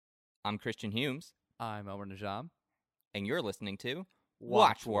I'm Christian Humes, I'm Elmer Najam. and you're listening to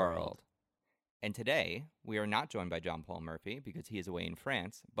Watch Watch World. And today, we are not joined by John Paul Murphy because he is away in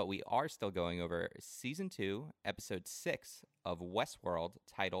France, but we are still going over Season 2, Episode 6 of Westworld,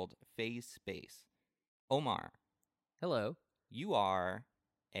 titled Phase Space. Omar, Hello. you are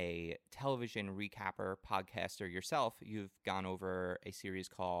a television recapper podcaster yourself. You've gone over a series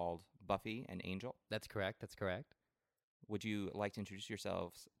called Buffy and Angel. That's correct. Would you like to introduce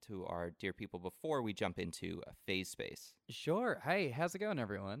yourselves to our dear people before we jump into Phase Space? Sure. Hey, how's it going,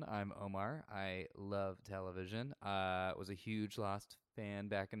 everyone? I'm Omar. I love television. Was a huge Lost fan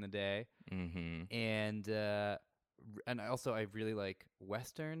back in the day, Mm-hmm. and I really like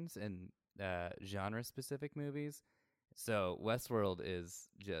westerns and genre-specific movies. So Westworld is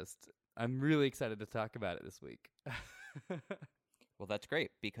just. I'm really excited to talk about it this week. Well, that's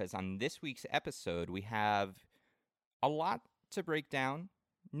great, because on this week's episode, we have a lot to break down.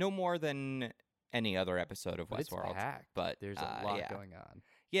 No more than any other episode of But it's Westworld. packed. But There's a lot yeah. going on.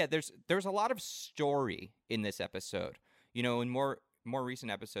 Yeah, there's a lot of story in this episode. You know, in more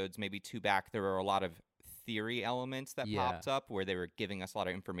recent episodes, maybe two back, there were a lot of theory elements that Yeah. popped up where they were giving us a lot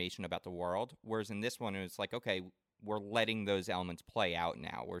of information about the world. Whereas in this one, it was like, okay, we're letting those elements play out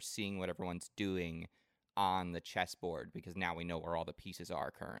now. We're seeing what everyone's doing on the chessboard because now we know where all the pieces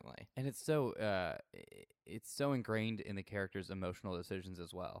are currently. And it's so ingrained in the characters' emotional decisions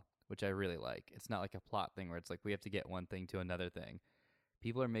as well, which I really like. It's not like a plot thing where it's like we have to get one thing to another thing.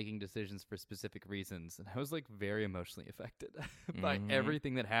 People are making decisions for specific reasons, and I was like very emotionally affected by Mhm.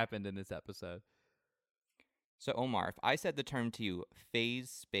 everything that happened in this episode. So, Omar, if I said the term to you, phase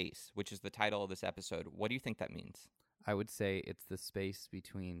space, which is the title of this episode, what do you think that means? I would say it's the space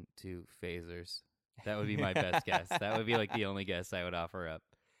between two phasers. That would be my best guess. That would be like the only guess I would offer up.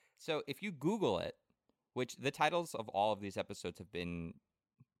 So, if you Google it, which the titles of all of these episodes have been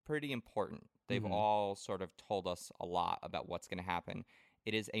pretty important, they've Mhm. all sort of told us a lot about what's going to happen.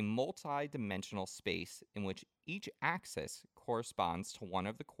 It is a multi-dimensional space in which each axis corresponds to one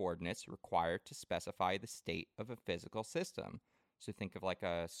of the coordinates required to specify the state of a physical system. So think of like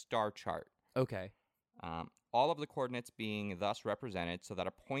a star chart. Okay. All of the coordinates being thus represented so that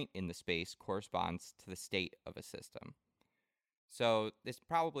a point in the space corresponds to the state of a system. So this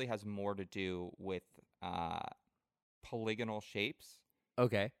probably has more to do with polygonal shapes.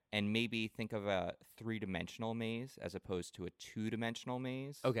 Okay. And maybe think of a three-dimensional maze as opposed to a two-dimensional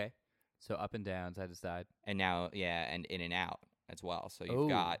maze. Okay. So up and down, side to side. And now, yeah, and in and out as well. So you've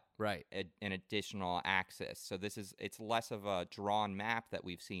got right. an additional axis. So it's less of a drawn map that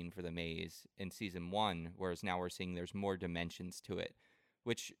we've seen for the maze in season 1, whereas now we're seeing there's more dimensions to it,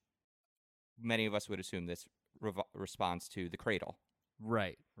 which many of us would assume this responds to the cradle.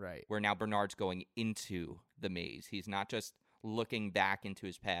 Right. Where now Bernard's going into the maze. He's not just looking back into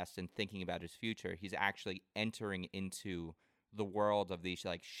his past and thinking about his future. He's actually entering into the world of these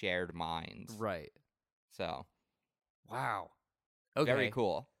like shared minds. Right. So, wow. Okay. very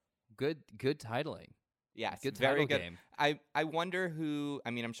cool. Good titling. Yes, Good very title good. game. I wonder who. I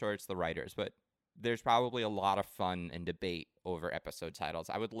mean, I'm sure it's the writers, but there's probably a lot of fun and debate over episode titles.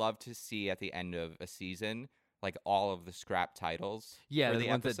 I would love to see at the end of a season like all of the scrap titles. Yeah, for the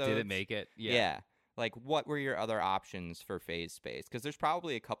ones that didn't episodes. make it. Yeah. Like, what were your other options for phase space? Because there's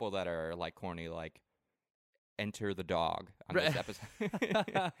probably a couple that are like corny, like enter the dog on this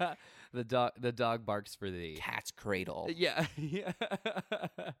episode. The dog barks for thee. Cat's Cradle. Yeah.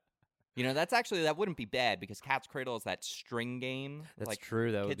 You know, that wouldn't be bad because Cat's Cradle is that string game. That's like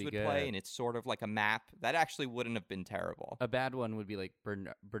true. That would kids be would good. play, and it's sort of like a map. That actually wouldn't have been terrible. A bad one would be like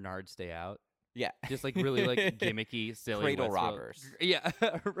Bernard Stay Out. Yeah. Just like really like gimmicky, silly Cradle Westworld. robbers. Yeah.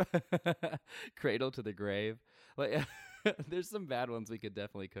 Cradle to the grave. Like, there's some bad ones we could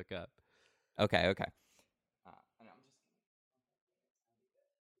definitely cook up. Okay. And I'm just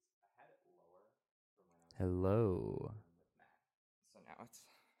I had it lower for when I was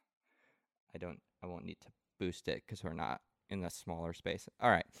Hello. so now I won't need to boost it because we're not in the smaller space. All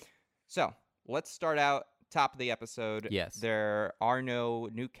right. So let's start out top of the episode. Yes. There are no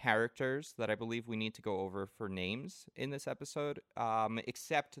new characters that I believe we need to go over for names in this episode,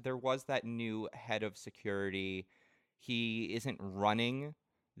 except there was that new head of security. He isn't running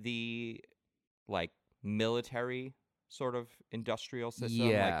the like military sort of industrial system,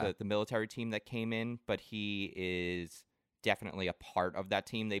 Yeah. like the military team that came in, but he is definitely a part of that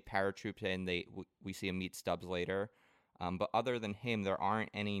team. They paratrooped in. We see him meet Stubbs later. But other than him, there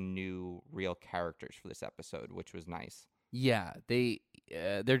aren't any new real characters for this episode, which was nice. Yeah,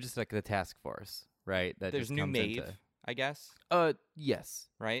 they're just like the task force, right? That There's just new comes Maeve, I guess, Yes.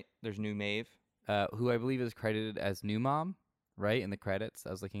 right? There's new Maeve. Who I believe is credited as New Mom, right? In the credits,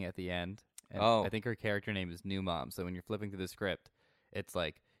 I was looking at the end, and Oh. I think her character name is New Mom. So when you're flipping through the script, it's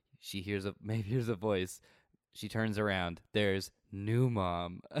like she maybe hears a voice. She turns around. There's New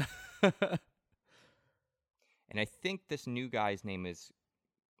Mom. And I think this new guy's name is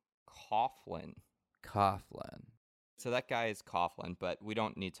Coughlin. Coughlin. So that guy is Coughlin, but we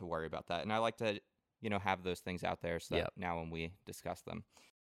don't need to worry about that. And I like to, have those things out there so that Yep. now when we discuss them.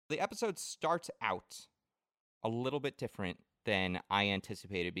 The episode starts out a little bit different than I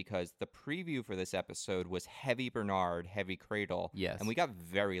anticipated because the preview for this episode was heavy Bernard, heavy Cradle. Yes. And we got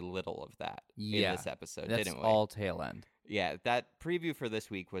very little of that in this episode, That's didn't we? all tail end. Yeah, that preview for this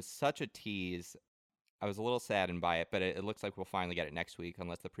week was such a tease. I was a little saddened by it, but it looks like we'll finally get it next week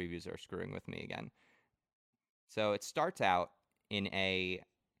unless the previews are screwing with me again. So it starts out in a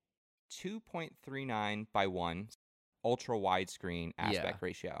 2.39 by 1 ultra widescreen aspect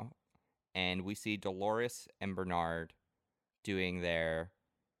ratio. And we see Dolores and Bernard doing their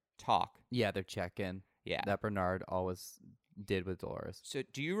talk. Yeah, their check-in. Yeah. That Bernard always did with Dolores. So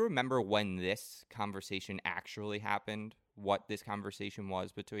do you remember when this conversation actually happened? What this conversation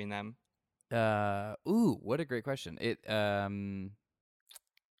was between them? What a great question.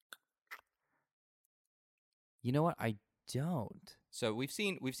 You know what? I don't. So we've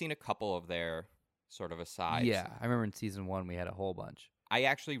seen a couple of their sort of asides. Yeah, I remember in season 1 we had a whole bunch. I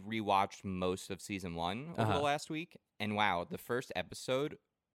actually rewatched most of season 1 over the last week, and wow, the first episode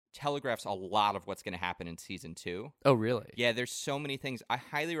telegraphs a lot of what's going to happen in season 2. Oh, really? Yeah, there's so many things. I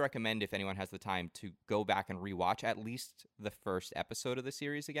highly recommend if anyone has the time to go back and rewatch at least the first episode of the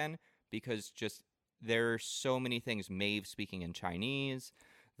series again, because just there are so many things. Maeve speaking in Chinese,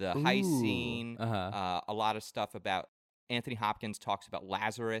 the heist scene, a lot of stuff about Anthony Hopkins talks about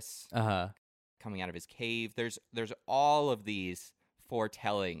Lazarus coming out of his cave. There's all of these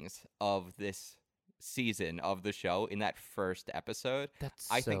foretellings of this season of the show in that first episode.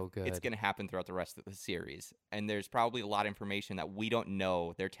 I think good. It's going to happen throughout the rest of the series. And there's probably a lot of information that we don't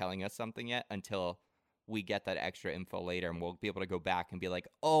know they're telling us something yet until we get that extra info later, and we'll be able to go back and be like,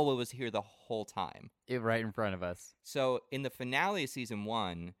 oh, it was here the whole time. Right in front of us. So in the finale of season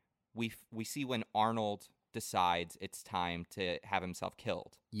 1, we see when Arnold decides it's time to have himself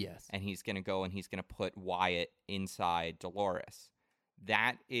killed. Yes. And he's going to go and he's going to put Wyatt inside Dolores.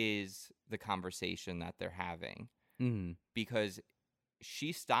 That is the conversation that they're having. Mm-hmm. Because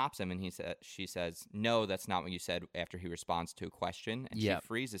she stops him and she says, no, that's not what you said, after he responds to a question. And she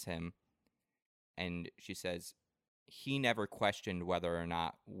freezes him. And she says, he never questioned whether or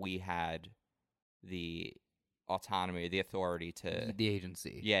not we had the autonomy, the authority to... The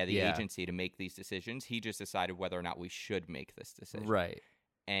agency. Yeah, the agency to make these decisions. He just decided whether or not we should make this decision. Right.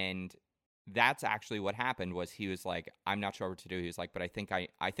 And that's actually what happened. Was he was like, I'm not sure what to do. He was like, but I think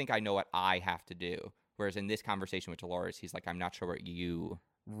I know what I have to do. Whereas in this conversation with Dolores, he's like, I'm not sure what you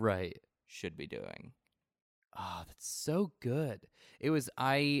should be doing. Oh, that's so good.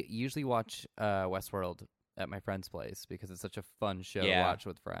 I usually watch Westworld at my friend's place because it's such a fun show to watch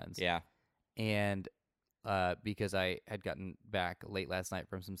with friends. Yeah. And because I had gotten back late last night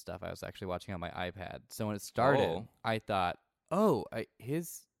from some stuff I was actually watching on my iPad. So when it started, I thought,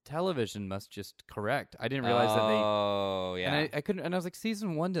 his television must just correct. I didn't realize that they... Oh, yeah. And I couldn't... And I was like,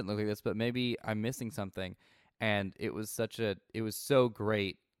 season 1 didn't look like this, but maybe I'm missing something. And it was so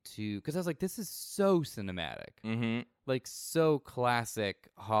great to... Because I was like, this is so cinematic. Mm-hmm. Like, so classic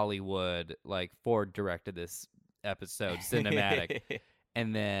Hollywood. Like, Ford directed this episode cinematic.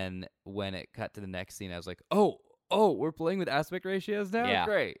 And then when it cut to the next scene, I was like, oh, we're playing with aspect ratios now? Yeah.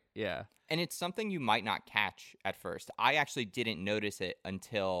 Great. Yeah. And it's something you might not catch at first. I actually didn't notice it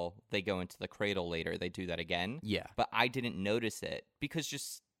until they go into the cradle later. They do that again. Yeah. But I didn't notice it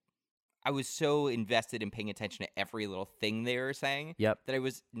because I was so invested in paying attention to every little thing they were saying that I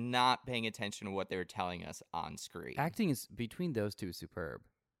was not paying attention to what they were telling us on screen. Acting is between those two superb.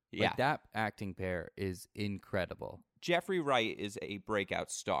 Yeah. Like, that acting pair is incredible. Jeffrey Wright is a breakout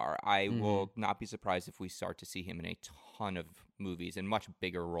star. I will not be surprised if we start to see him in a ton of movies and much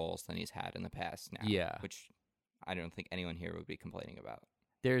bigger roles than he's had in the past now. Yeah. Which I don't think anyone here would be complaining about.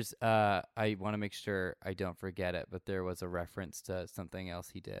 There's, I want to make sure I don't forget it, but there was a reference to something else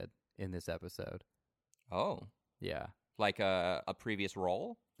he did in this episode. Oh. Yeah. Like a previous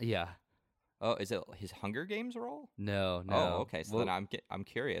role? Yeah. Oh, is it his Hunger Games role? No. Oh, okay. So then I'm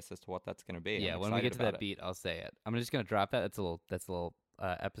curious as to what that's going to be. Yeah, when we get to that beat, I'll say it. I'm just going to drop that. That's a little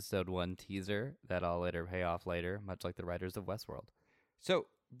episode 1 teaser that I'll later pay off later, much like the writers of Westworld. So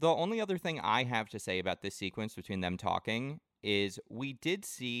the only other thing I have to say about this sequence between them talking is we did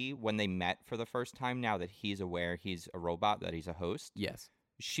see when they met for the first time now that he's aware he's a robot, that he's a host. Yes.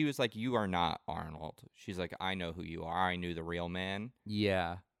 she was like, "You are not Arnold." She's like, "I know who you are. I knew the real man."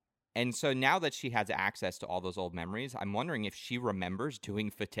 Yeah. And so now that she has access to all those old memories, I'm wondering if she remembers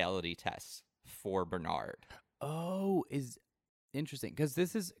doing fatality tests for Bernard. Oh, is interesting because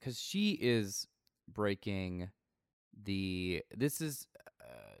she is breaking this is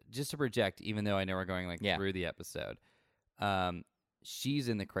just to project, even though I know we're going like Yeah. through the episode. She's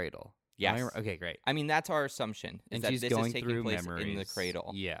in the cradle. Yes. Okay, great. I mean, that's our assumption, is And that she's this going is taking through place memories in the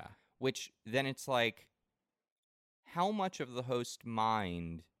cradle. Yeah. Which then it's like, how much of the host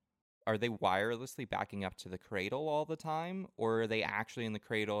mind are they wirelessly backing up to the cradle all the time, or are they actually in the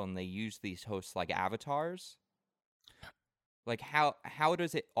cradle and they use these hosts like avatars? Like how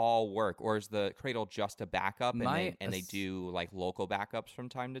does it all work, or is the cradle just a backup and they do like local backups from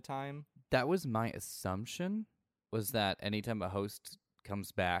time to time? That was my assumption, was that anytime a host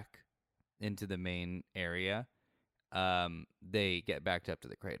comes back into the main area, they get backed up to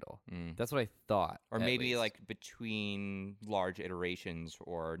the cradle. That's what I thought. Or at maybe least. like between large iterations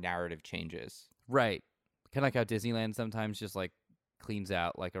or narrative changes. Right. Kind of like how Disneyland sometimes just like cleans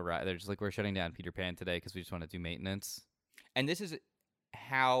out like a ride. They're just like, we're shutting down Peter Pan today because we just want to do maintenance. And this is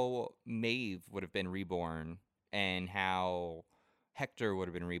how Maeve would have been reborn and how Hector would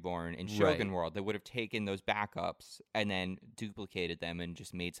have been reborn in Shogun Right. World. They would have taken those backups and then duplicated them and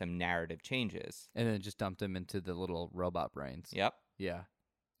just made some narrative changes. And then just dumped them into the little robot brains. Yep. Yeah.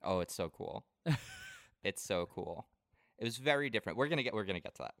 Oh, it's so cool. It's so cool. It was very different. We're gonna get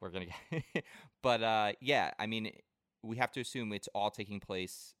to that. We're gonna get, but yeah. I mean, we have to assume it's all taking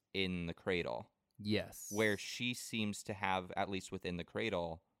place in the cradle, Yes. where she seems to have, at least within the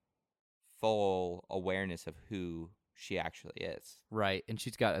cradle, full awareness of who she actually is. Right. And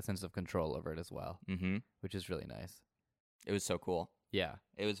she's got a sense of control over it as well, Mm-hmm. which is really nice. It was so cool. Yeah.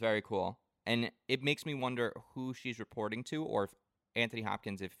 It was very cool, and it makes me wonder who she's reporting to, or if Anthony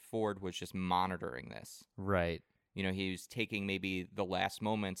Hopkins, if Ford was just monitoring this. Right. You know, he was taking maybe the last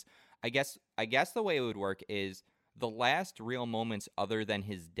moments. I guess the way it would work is the last real moments other than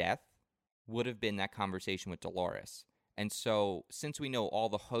his death would have been that conversation with Dolores. And so since we know all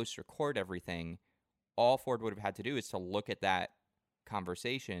the hosts record everything, all Ford would have had to do is to look at that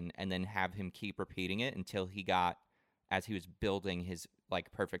conversation and then have him keep repeating it until he got, as he was building his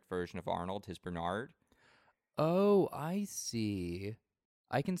like perfect version of Arnold, his Bernard. Oh, I see.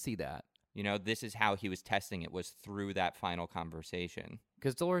 I can see that. You know, this is how he was testing it, was through that final conversation.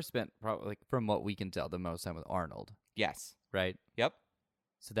 Because Dolores spent probably, like, from what we can tell, the most time with Arnold, Yes. right? Yep.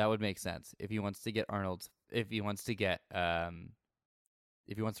 So that would make sense. If he wants to get Arnold's, if he wants to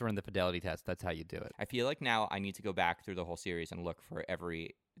run the fidelity test, that's how you do it. I feel like now I need to go back through the whole series and look for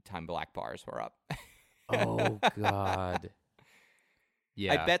every time black bars were up. Oh, God.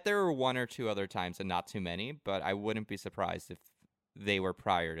 Yeah. I bet there were one or two other times and not too many, but I wouldn't be surprised if they were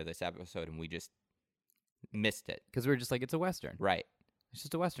prior to this episode and we just missed it. Because we were just like, it's a Western. Right. It's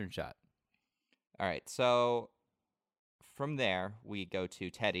just a Western shot. All right. So from there, we go to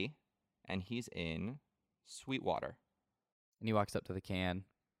Teddy, and he's in Sweetwater. And he walks up to the can,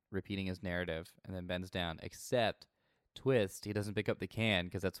 repeating his narrative, and then bends down. Except, twist, he doesn't pick up the can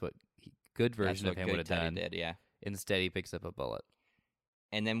because that's what good version That's of what him good would have Teddy done. did, yeah. Instead, he picks up a bullet.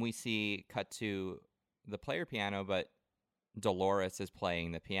 And then we see cut to the player piano, but Dolores is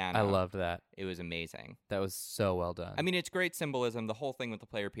playing the piano. I loved that. It was amazing. That was so well done. I mean, it's great symbolism. The whole thing with the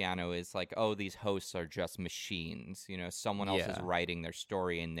player piano is like, oh, these hosts are just machines. You know, someone else is Yeah. writing their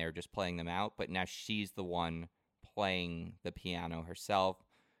story and they're just playing them out. But now she's the one playing the piano herself.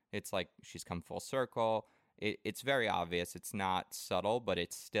 It's like she's come full circle. It's very obvious. It's not subtle, but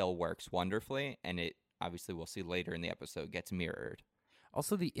it still works wonderfully. And it, obviously, we'll see later in the episode, gets mirrored.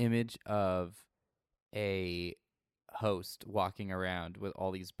 Also, the image of a host walking around with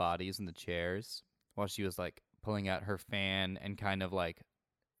all these bodies in the chairs while she was like pulling out her fan and kind of like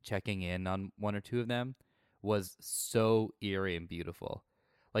checking in on one or two of them was so eerie and beautiful.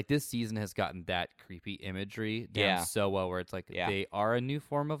 Like, this season has gotten that creepy imagery down Yeah. so well, where it's like Yeah. they are a new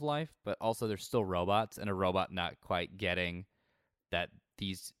form of life, but also they're still robots, and a robot not quite getting that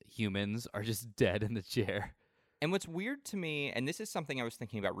these humans are just dead in the chair. And what's weird to me, and this is something I was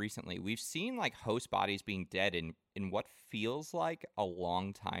thinking about recently, we've seen like host bodies being dead in what feels like a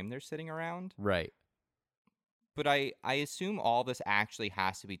long time they're sitting around. Right. But I assume all this actually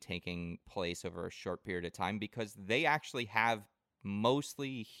has to be taking place over a short period of time because they actually have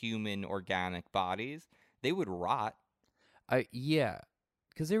mostly human organic bodies. They would rot. Yeah,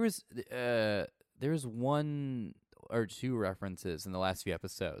 because there was one or two references in the last few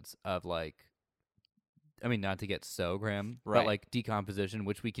episodes of like, I mean, not to get so grim, Right. but like decomposition,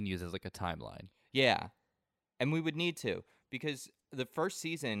 which we can use as like a timeline. Yeah. And we would need to. because the first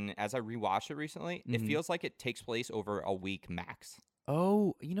season, as I rewatched it recently, it Mhm. feels like it takes place over a week max.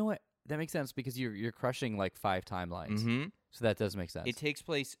 Oh, you know what? That makes sense because you're crushing like 5 timelines. Mm-hmm. So that does make sense. It takes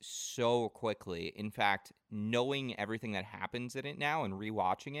place so quickly. In fact, knowing everything that happens in it now and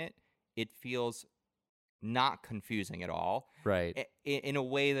rewatching it, it feels not confusing at all. Right. In a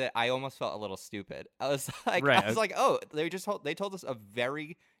way that I almost felt a little stupid. I was like, Right. oh, they told us a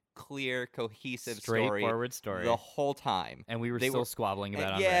very clear, cohesive story Straightforward story. the whole time. And we were They still were- squabbling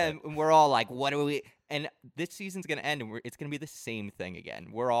about it on yeah, Reddit. and we're all like, what are we? And this season's gonna end, and it's gonna be the same thing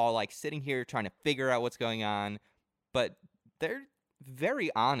again. We're all like sitting here trying to figure out what's going on, but they're very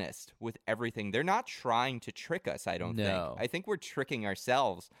honest with everything. They're not trying to trick us. I don't No. think. I think we're tricking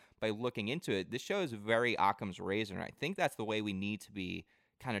ourselves by looking into it. This show is very Occam's razor, and I think that's the way we need to be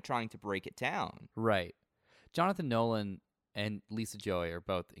kind of trying to break it down. Right. Jonathan Nolan and Lisa Joy are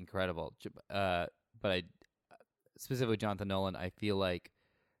both incredible. But I specifically Jonathan Nolan, I feel like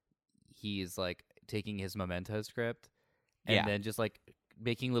he's like taking his Memento script and Yeah. then just like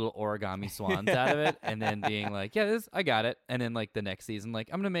making little origami swans out of it and then being like, yeah, I got it. And then like the next season, like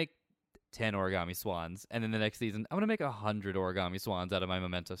I'm going to make 10 origami swans. And then the next season, I'm going to make 100 origami swans out of my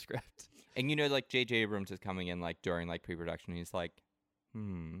Memento script. And like J.J. Abrams is coming in like during like pre-production. He's like,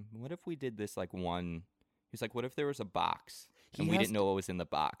 what if we did this like one? He's like, what if there was a box and we didn't know what was in the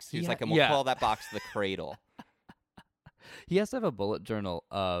box? He's like, and we'll call that box the cradle. He has to have a bullet journal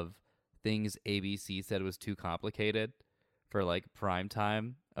of things ABC said was too complicated for like prime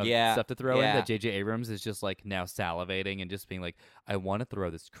time of stuff to throw in, that J.J. Abrams is just like now salivating and just being like, I want to throw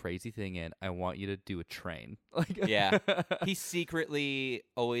this crazy thing in. I want you to do a train. Like, yeah. He secretly,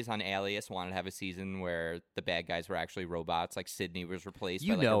 always on Alias, wanted to have a season where the bad guys were actually robots. Like Sydney was replaced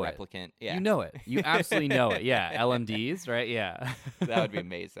by like a replicant. Yeah. You know it. You absolutely know it. Yeah. LMDs, right? Yeah. That would be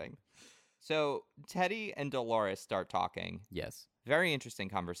amazing. So Teddy and Dolores start talking. Yes. Very interesting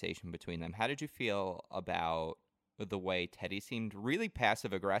conversation between them. How did you feel about the way Teddy seemed really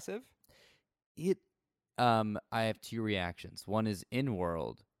passive aggressive? I have 2 reactions. One is in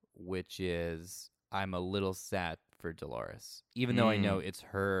world, which is I'm a little sad for Dolores. Even though I know it's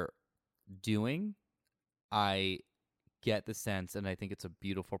her doing, I get the sense, and I think it's a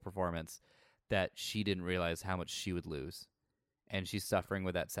beautiful performance, that she didn't realize how much she would lose. And she's suffering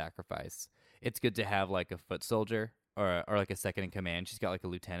with that sacrifice. It's good to have like a foot soldier or like a second in command. She's got like a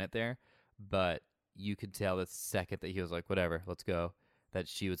lieutenant there, but you could tell the second that he was like, whatever, let's go, that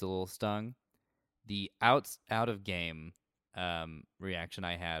she was a little stung. The out of game reaction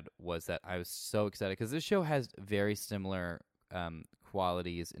I had was that I was so excited because this show has very similar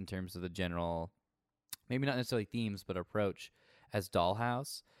qualities in terms of the general, maybe not necessarily themes, but approach as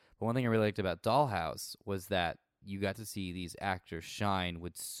Dollhouse. But one thing I really liked about Dollhouse was that you got to see these actors shine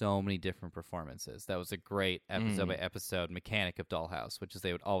with so many different performances. That was a great episode by episode mechanic of Dollhouse, which is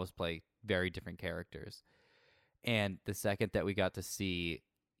they would always play very different characters. And the second that we got to see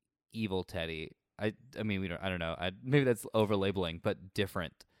evil Teddy, I mean, I don't know. Maybe that's over labeling, but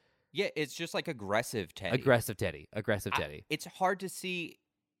different. Yeah, it's just like aggressive Teddy. Aggressive Teddy. It's hard to see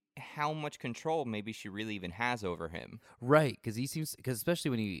how much control maybe she really even has over him. Right, because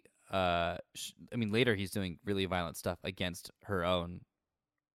especially when he, later he's doing really violent stuff against her own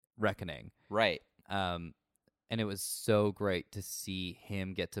reckoning. Right. And it was so great to see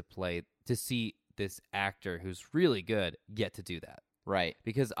him to see this actor who's really good get to do that. Right.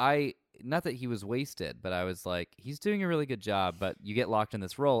 Because not that he was wasted, but I was like, he's doing a really good job, but you get locked in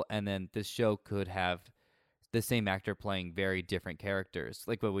this role, and then this show could have the same actor playing very different characters,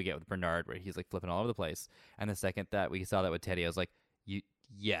 like what we get with Bernard, where he's like flipping all over the place. And the second that we saw that with Teddy, I was like,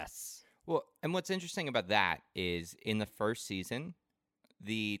 yes. Well, and what's interesting about that is in the first season,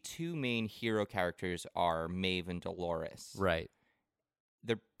 the 2 main hero characters are Maeve and Dolores. Right.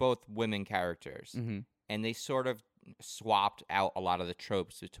 They're both women characters. Mm-hmm. And they sort of swapped out a lot of the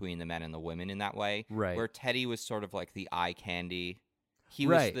tropes between the men and the women in that way. Right. Where Teddy was sort of like the eye candy. He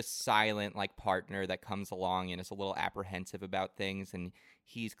was the silent like partner that comes along and is a little apprehensive about things, and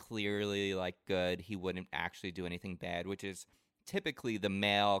he's clearly like good. He wouldn't actually do anything bad, which is typically the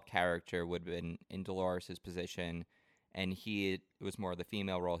male character would have been in Dolores' position, and it was more of the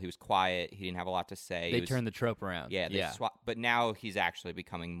female role. He was quiet. He didn't have a lot to say. They turned the trope around. Yeah. But now he's actually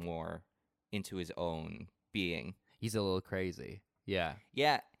becoming more into his own being. He's a little crazy. Yeah.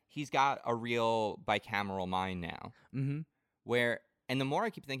 Yeah. He's got a real bicameral mind now. Mm-hmm. And the more I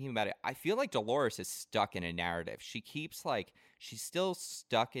keep thinking about it, I feel like Dolores is stuck in a narrative. She's still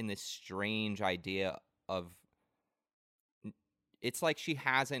stuck in this strange idea of, it's like she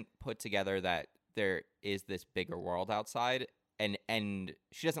hasn't put together that there is this bigger world outside. and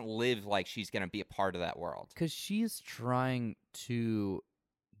she doesn't live like she's going to be a part of that world. Because she's trying to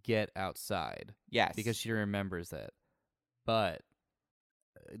get outside. Yes. Because she remembers it. But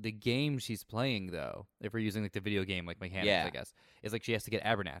the game she's playing, though, if we're using like the video game like mechanics, I guess, is like she has to get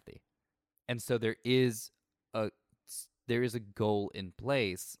Abernathy. And so there is a goal in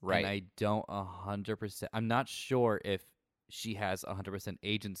place. Right. And I don't 100%. I'm not sure if she has 100%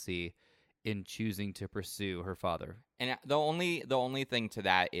 agency in choosing to pursue her father. And the only thing to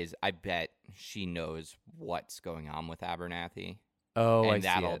that is I bet she knows what's going on with Abernathy. Oh, and I see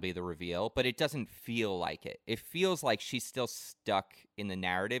that'll it. be the reveal. But it doesn't feel like it. It feels like she's still stuck in the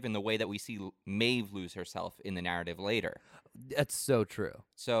narrative in the way that we see Maeve lose herself in the narrative later. That's so true.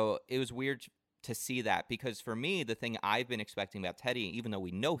 So it was weird to see that, because for me, the thing I've been expecting about Teddy, even though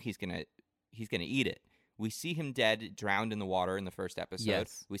we know he's gonna eat it, we see him dead, drowned in the water in the first episode.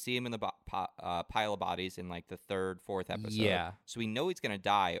 Yes. We see him in the pile of bodies in like the third, fourth episode. Yeah. So we know he's gonna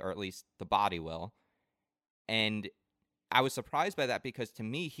die, or at least the body will. And I was surprised by that, because to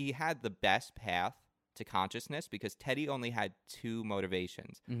me, he had the best path to consciousness, because Teddy only had two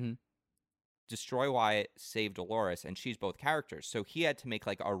motivations. Mm-hmm. Destroy Wyatt, save Dolores, and she's both characters. So he had to make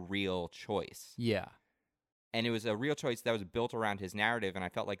like a real choice. Yeah. And it was a real choice that was built around his narrative, and I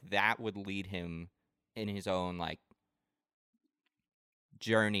felt like that would lead him in his own like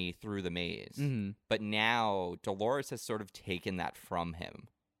journey through the maze. Mm-hmm. But now Dolores has sort of taken that from him.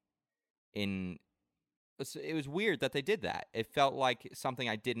 It was weird that they did that. It felt like something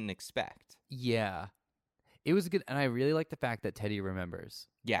I didn't expect. Yeah. It was good, and I really like the fact that Teddy remembers.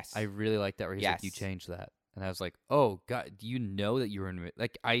 Yes. I really like that, where he's like, you changed that. And I was like, oh, God, do you know that you were in...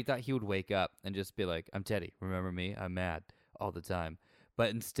 Like, I thought he would wake up and just be like, I'm Teddy, remember me? I'm mad all the time. But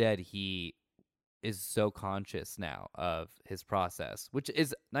instead, he is so conscious now of his process, which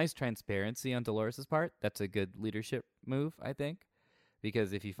is nice transparency on Dolores' part. That's a good leadership move, I think.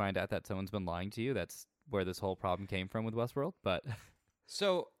 Because if you find out that someone's been lying to you, that's where this whole problem came from with Westworld. But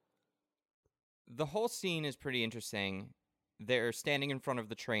so the whole scene is pretty interesting. They're standing in front of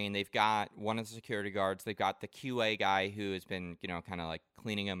the train. They've got one of the security guards. They've got the QA guy who has been, kind of like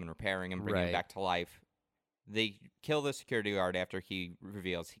cleaning him and repairing him, bringing him back to life. They kill the security guard after he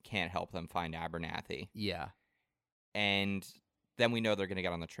reveals he can't help them find Abernathy. Yeah. And then we know they're going to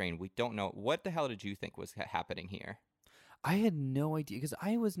get on the train. We don't know. What the hell did you think was happening here? I had no idea, because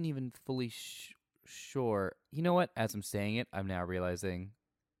I wasn't even fully sure. You know what? As I'm saying it, I'm now realizing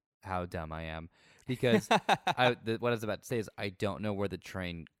how dumb I am. Because what I was about to say is I don't know where the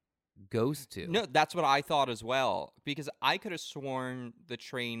train goes to. No, that's what I thought as well. Because I could have sworn the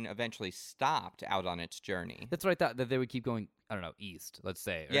train eventually stopped out on its journey. That's what I thought, that they would keep going, I don't know, east, let's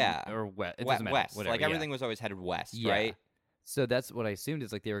say. Or west. It doesn't matter. West. Whatever, like everything was always headed west, right? So that's what I assumed,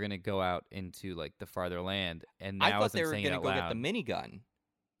 is like they were going to go out into like the farther land. And now I thought they were going to go get the minigun.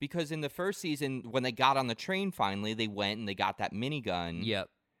 Because in the first season, when they got on the train finally, they went and they got that minigun. Yep.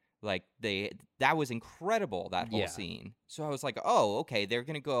 Like that was incredible, that whole scene. So I was like, oh, okay, they're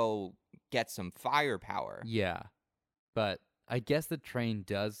going to go get some firepower. Yeah. But I guess the train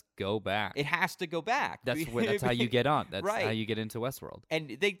does go back. It has to go back. That's how you get on. That's right. how you get into Westworld.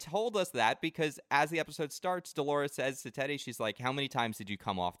 And they told us that because as the episode starts, Dolores says to Teddy, she's like, how many times did you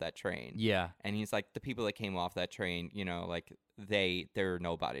come off that train? Yeah. And he's like, the people that came off that train, like they're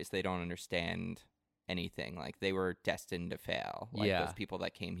nobodies. They don't understand anything. Like they were destined to fail. Like those people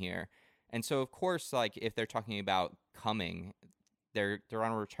that came here. And so of course, like if they're talking about coming, they're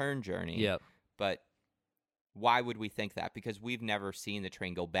on a return journey. Yep. But why would we think that? Because we've never seen the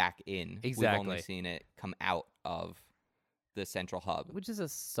train go back in. Exactly. We've only seen it come out of the central hub. Which is a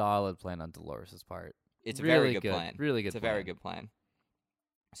solid plan on Dolores' part. It's a really very good plan. Really good It's a very good plan.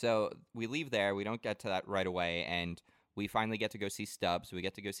 So we leave there. We don't get to that right away. And we finally get to go see Stubbs. We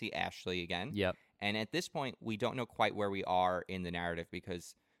get to go see Ashley again. Yep. And at this point, we don't know quite where we are in the narrative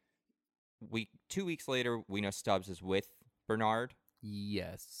because 2 weeks later, we know Stubbs is with Bernard.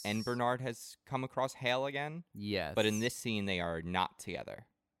 Yes. And Bernard has come across Hale again. Yes. But in this scene, they are not together.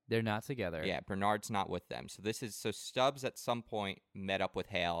 They're not together. Yeah, Bernard's not with them. So Stubbs at some point met up with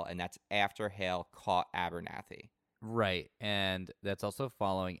Hale, and that's after Hale caught Abernathy. Right. And that's also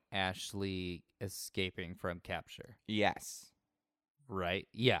following Ashley escaping from capture. Yes. Right?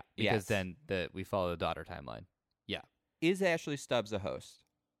 Yeah. Because Yes. then we follow the daughter timeline. Yeah. Is Ashley Stubbs a host?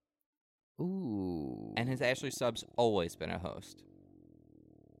 Ooh. And has Ashley Stubbs always been a host?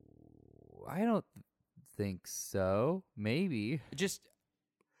 I don't think so. Maybe. Just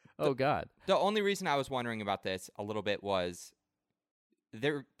Oh, God. the only reason I was wondering about this a little bit was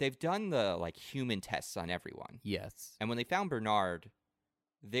they've done the like human tests on everyone. Yes. And when they found Bernard,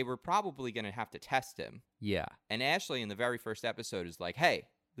 they were probably going to have to test him. Yeah. And Ashley in the very first episode is like, hey,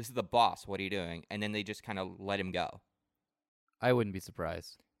 this is the boss. What are you doing? And then they just kind of let him go. I wouldn't be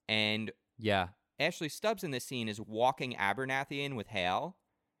surprised. And Yeah. Ashley Stubbs in this scene is walking Abernathy in with Hale.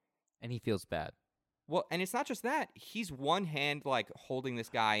 And he feels bad. Well, and it's not just that. He's one hand, like, holding this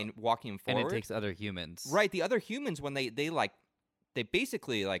guy and walking him forward. And it takes other humans. Right. The other humans, when they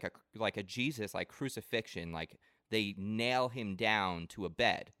basically, like a Jesus, like, crucifixion, like, they nail him down to a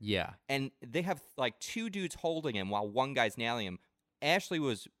bed. Yeah. And they have, like, two dudes holding him while one guy's nailing him. Ashley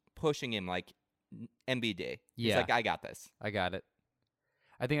was pushing him, like, MBD. He's Yeah. like, I got this. I got it.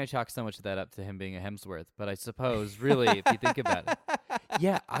 I think I chalk so much of that up to him being a Hemsworth, but I suppose, really, if you think about it,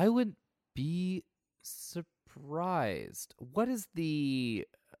 yeah, I would be surprised. What is the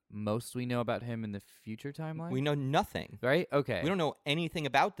most we know about him in the future timeline? We know nothing. Right? Okay. We don't know anything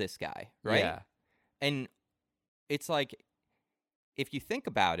about this guy, right? Yeah. And it's like, if you think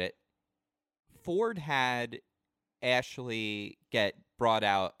about it, Ford had Ashley get brought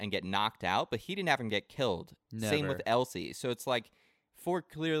out and get knocked out, but he didn't have him get killed. Same with Never. Elsie. So it's like Ford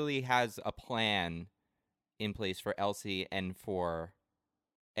clearly has a plan in place for Elsie and for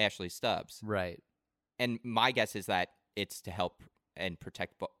Ashley Stubbs. Right. And my guess is that it's to help and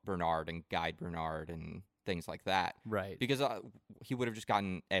protect Bernard and guide Bernard and things like that. Right. Because he would have just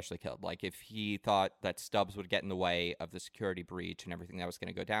gotten Ashley killed. Like, if he thought that Stubbs would get in the way of the security breach and everything that was going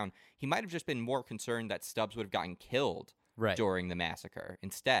to go down, he might have just been more concerned that Stubbs would have gotten killed Right. during the massacre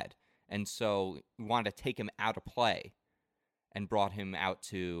instead. And so we wanted to take him out of play and brought him out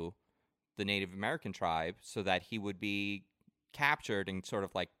to the Native American tribe so that he would be captured and sort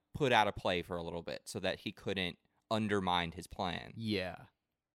of like put out of play for a little bit so that he couldn't undermine his plan. Yeah.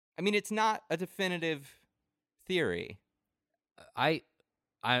 I mean, it's not a definitive theory. I'm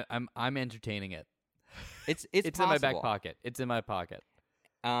entertaining it. It's in my back possible. pocket. It's in my pocket.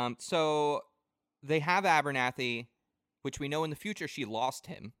 So they have Abernathy, which we know in the future she lost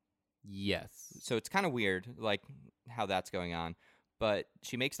him. Yes. So it's kind of weird, like, how that's going on. But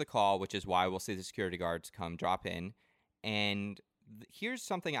she makes the call, which is why we'll see the security guards come drop in. And here's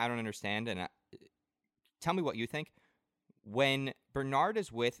something I don't understand, and tell me what you think. When Bernard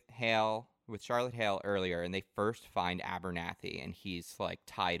is with Charlotte Hale earlier, and they first find Abernathy, and he's, like,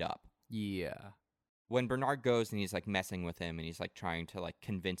 tied up. Yeah. When Bernard goes and he's, like, messing with him, and he's, like, trying to, like,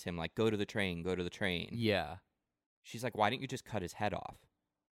 convince him, like, go to the train. Yeah. She's like, why didn't you just cut his head off?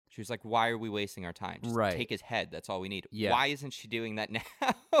 She was like, why are we wasting our time? Just Right. take his head. That's all we need. Yeah. Why isn't she doing that now?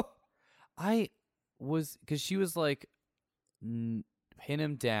 Because she was like, pin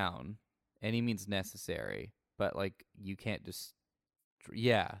him down, any means necessary, but like you can't just,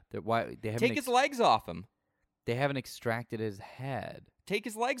 yeah. Why they haven't Take his legs off him. They haven't extracted his head. Take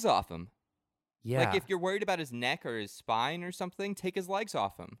his legs off him. Yeah. Like, if you're worried about his neck or his spine or something, take his legs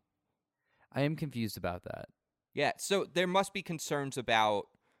off him. I am confused about that. Yeah, so there must be concerns about,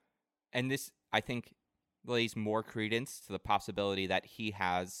 and this, I think, lays more credence to the possibility that he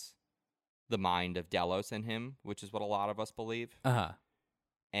has the mind of Delos in him, which is what a lot of us believe. Uh-huh.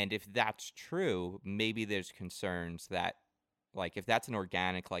 And if that's true, maybe there's concerns that, like, if that's an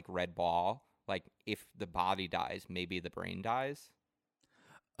organic, like, red ball, like, if the body dies, maybe the brain dies.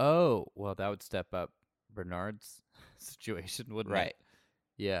 Oh, well, that would step up Bernard's situation, wouldn't it? Right.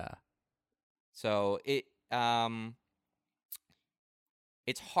 Yeah. So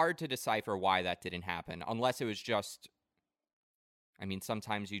it's hard to decipher why that didn't happen, unless it was just, I mean,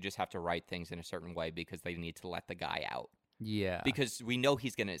 sometimes you just have to write things in a certain way because they need to let the guy out. Yeah. Because we know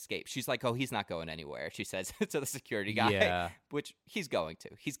he's going to escape. She's like, oh, he's not going anywhere, she says to the security guy. Yeah. Which he's going to.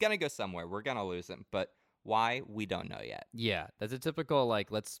 He's going to go somewhere. We're going to lose him. But why? We don't know yet. Yeah. That's a typical, like,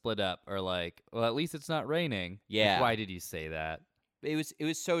 let's split up, or like, well, at least it's not raining. Like, Yeah. why did you say that? It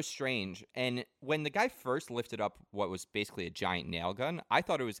was so strange. And when the guy first lifted up what was basically a giant nail gun, I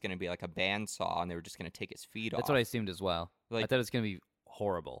thought it was going to be like a bandsaw and they were just going to take his feet off. That's what I assumed as well. I Like- thought it was going to be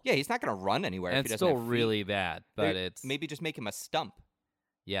horrible. Yeah, he's not going to run anywhere. And if he it's doesn't still have feet. really bad, but it's Maybe just make him a stump.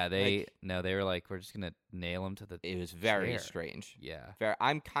 yeah. They were like, we're just gonna nail him to the. It was very chair. strange. Yeah.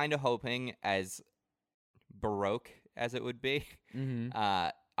 I'm kind of hoping, as Baroque as it would be, Mm-hmm.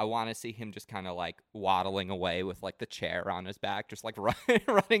 I want to see him just kind of like waddling away with like the chair on his back, just like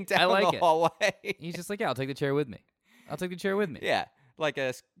running down like the it. hallway. He's just like, yeah, I'll take the chair with me. I'll take the chair with me. Yeah, like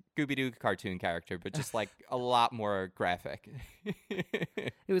a Scooby-Doo cartoon character, but just like a lot more graphic.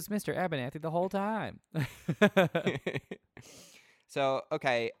 It was Mr. Abernathy the whole time. So,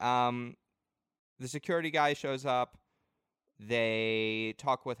 okay, the security guy shows up. They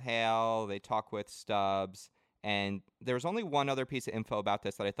talk with Hale. They talk with Stubbs. And there was only one other piece of info about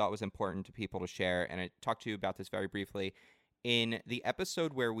this that I thought was important to people to share, and I talked to you about this very briefly. in the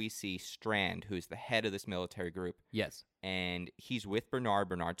episode where we see Strand, who's the head of this military group, Yes. and he's with Bernard.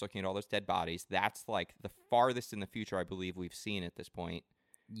 Bernard's looking at all those dead bodies. That's like the farthest in the future I believe we've seen at this point.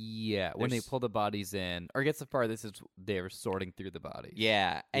 Yeah, when they There's- pull the bodies in, or gets so far, this is they're sorting through the bodies.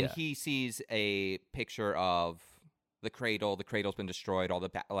 Yeah, and Yeah. he sees a picture of the cradle. The cradle's been destroyed. All the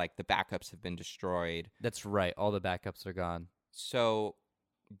the backups have been destroyed. That's right. All the backups are gone. So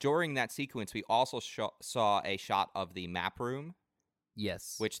during that sequence, we also saw a shot of the map room,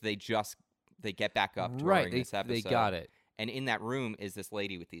 Yes. which they get back up during right. this episode. They got it. And in that room is this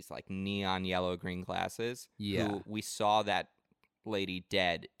lady with these like neon yellow green glasses. Yeah. Who we saw that lady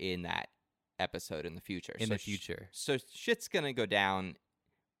dead in that episode in the future. In So the future. So shit's gonna go down.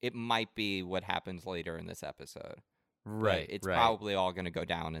 It might be what happens later in this episode. but Right. it's right. probably all gonna go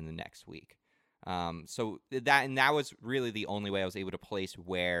down in the next week. So that was really the only way I was able to place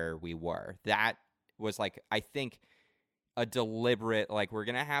where we were. That was like, I think, a deliberate, like, we're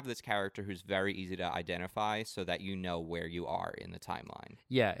gonna have this character who's very easy to identify so that you know where you are in the timeline.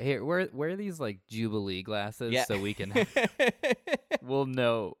 Yeah. Here, wear these like Jubilee glasses Yeah. so we can. we'll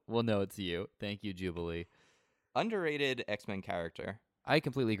know it's you. Thank you, Jubilee. Underrated X-Men character. I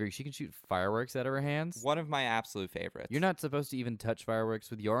completely agree. She can shoot fireworks out of her hands. One of my absolute favorites. You're not supposed to even touch fireworks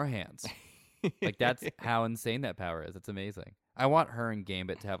with your hands. Like, that's how insane that power is. It's amazing. I want her and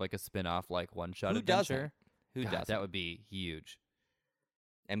Gambit to have like a spin-off, like one-shot Who adventure. doesn't? Who God, doesn't? that would be huge.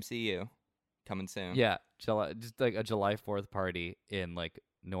 MCU coming soon. Yeah, just like a July 4th party in like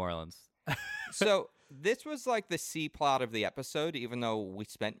New Orleans. So this was like the C plot of the episode, even though we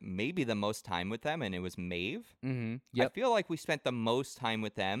spent maybe the most time with them, and it was Maeve. Mm-hmm. I Yep. feel like we spent the most time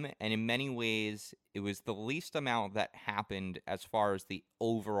with them, and in many ways, it was the least amount that happened as far as the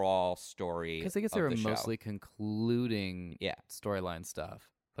overall story. Because I guess they of were the show. mostly concluding Yeah. storyline stuff,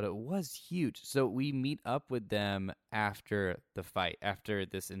 but it was huge. So we meet up with them after the fight, after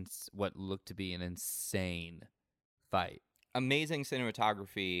this what looked to be an insane fight. Amazing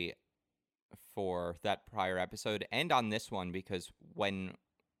cinematography for that prior episode and on this one, because when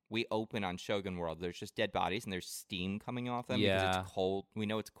we open on Shogun World, there's just dead bodies and there's steam coming off them because Yeah. it's cold. We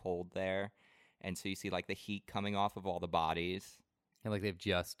know it's cold there, and so you see like the heat coming off of all the bodies. And like they've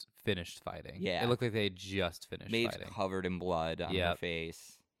just finished fighting. Yeah. It looked like they had just finished Maeve's fighting. covered in blood on her Yep.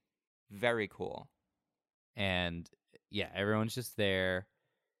 face. Very cool. And yeah, everyone's just there.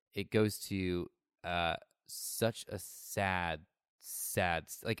 It goes to such a sad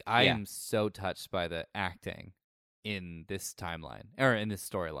like I Yeah. am so touched by the acting in this timeline or in this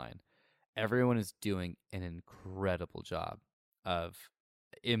storyline. Everyone is doing an incredible job of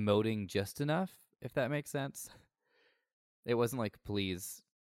emoting just enough, if that makes sense. It wasn't like please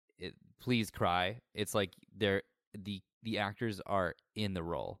cry. It's like the actors are in the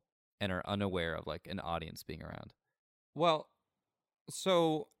role and are unaware of like an audience being around. Well,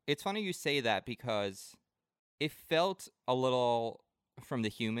 so it's funny you say that because it felt a little, from the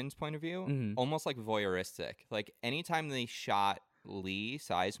human's point of view, Mhm. almost like voyeuristic. Like anytime they shot Lee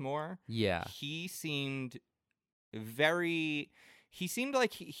Sizemore, Yeah. he seemed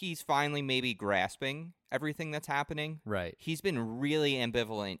like he's finally maybe grasping everything that's happening. Right. He's been really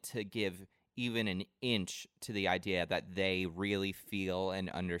ambivalent to give even an inch to the idea that they really feel and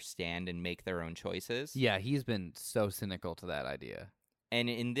understand and make their own choices. Yeah, he's been so cynical to that idea. And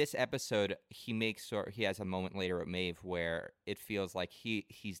in this episode, he has a moment later with Maeve where it feels like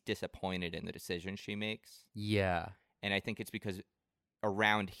he's disappointed in the decision she makes. Yeah. And I think it's because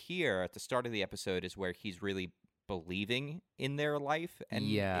around here at the start of the episode is where he's really believing in their life and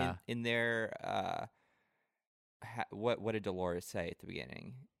Yeah. in their what did Dolores say at the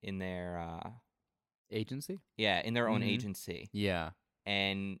beginning? In their Agency? in their own Mhm. agency. Yeah.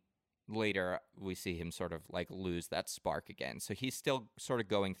 And later we see him sort of like lose that spark again. So he's still sort of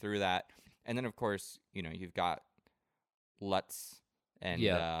going through that. And then of course, you've got Lutz and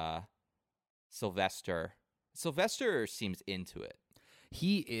Sylvester. Sylvester seems into it.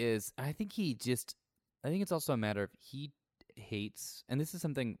 He is. I think it's also a matter of he hates, and this is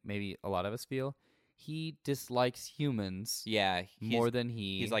something maybe a lot of us feel, he dislikes humans Yeah, more than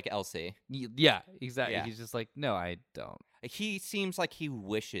he. he's like Elsie. Yeah, exactly. Yeah. He's just like, no, I don't. He seems like he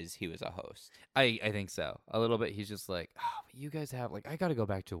wishes he was a host. I think so. A little bit. He's just like, oh, but you guys have, like, I got to go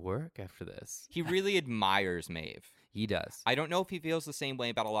back to work after this. He really admires Maeve. He does. I don't know if he feels the same way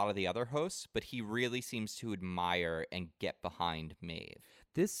about a lot of the other hosts, but he really seems to admire and get behind Maeve.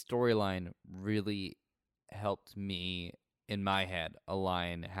 This storyline really helped me, in my head,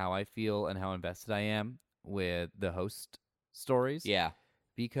 align how I feel and how invested I am with the host stories. Yeah.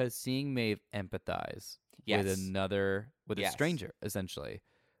 Because seeing Maeve empathize Yes. with a Yes. stranger, essentially,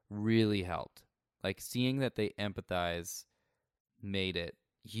 really helped. Like, seeing that they empathize made it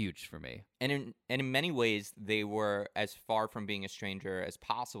huge for me. And in many ways, they were as far from being a stranger as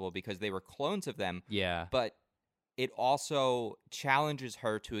possible because they were clones of them. Yeah. But it also challenges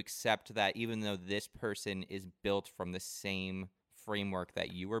her to accept that even though this person is built from the same framework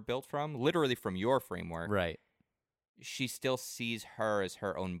that you were built from, literally from your framework, Right. she still sees her as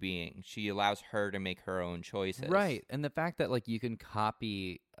her own being. She allows her to make her own choices. Right. And the fact that like you can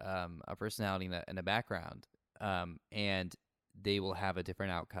copy a personality and a background and they will have a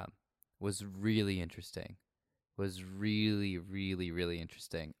different outcome was really interesting. Was really, really, really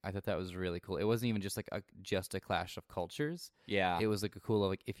interesting. I thought that was really cool. It wasn't even just like just a clash of cultures. Yeah. It was like a cool,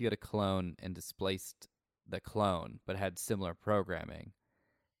 like if you had a clone and displaced the clone but had similar programming,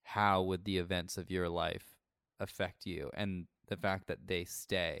 how would the events of your life affect you? And the fact that they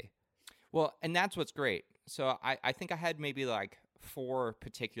stay. Well, and that's what's great. So I think I had maybe like 4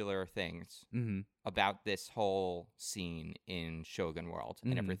 particular things Mm-hmm. about this whole scene in Shogun World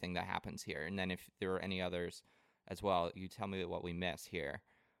and Mhm. everything that happens here. And then if there are any others as well, you tell me what we miss here.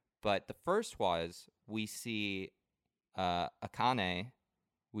 But the first was we see Akane,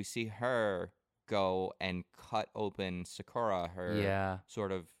 we see her go and cut open Sakura, her Yeah.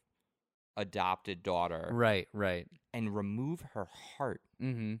 sort of adopted daughter, Right. Right. and remove her heart.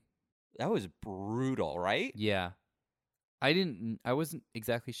 Mm-hmm. That was brutal, right? Yeah. I wasn't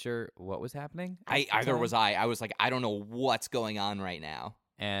exactly sure what was happening. Either was I. I was like, I don't know what's going on right now.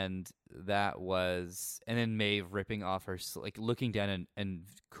 And then Maeve ripping off her, like looking down and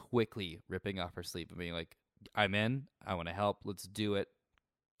quickly ripping off her sleeve and being like, I'm in, I want to help, let's do it.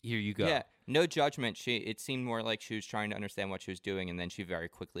 Here you go. Yeah, no judgment. It seemed more like she was trying to understand what she was doing, and then she very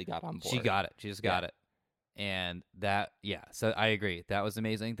quickly got on board. She got it. She just got it. And so I agree. That was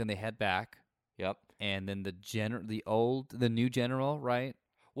amazing. Then they head back. Yep. And then the new general, right?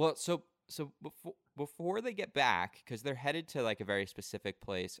 Well, so before they get back, because they're headed to like a very specific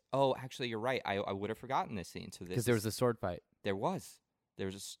place. Oh, actually, you're right. I would have forgotten this scene. So Because there was a sword fight.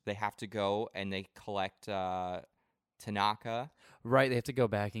 They have to go and they collect Tanaka. Right. They have to go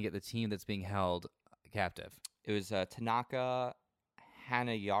back and get the team that's being held captive. It was Tanaka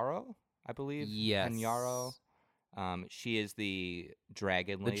Hanayaro, I believe. Yes. Hanayaro. She is the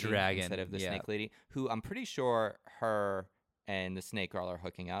dragon lady instead of the snake lady, who I'm pretty sure her and the snake girl are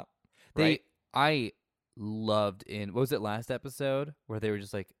hooking up. Right? I loved what was it, last episode where they were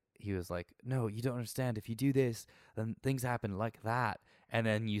just like, he was like, no, you don't understand. If you do this, then things happen like that. And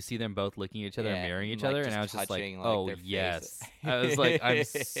then you see them both looking at each other and mirroring each other. And I was just like, oh, yes. I was like, I'm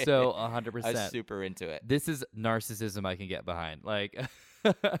so 100%. I was super into it. This is narcissism I can get behind. Like,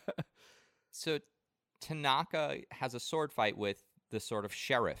 so Tanaka has a sword fight with the sort of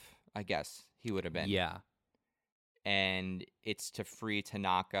sheriff, I guess he would have been. Yeah. And it's to free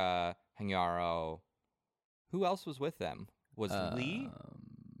Tanaka, Hanayaro. Who else was with them? Was Lee?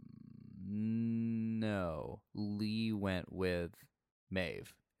 No. Lee went with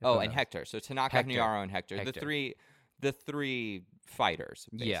Maeve. Oh, and Hector. So Tanaka, Hector. Hanayaro, and Hector. The three fighters,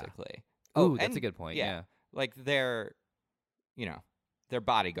 basically. Yeah. Oh, that's a good point. Yeah. Like they're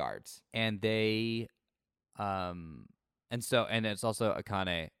bodyguards. And they and it's also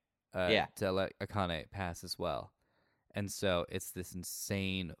Akane to let Akane pass as well. And so it's this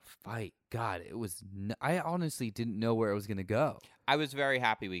insane fight. God, it was I honestly didn't know where it was going to go. I was very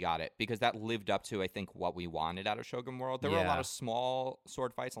happy we got it because that lived up to, I think, what we wanted out of Shogun World. There were a lot of small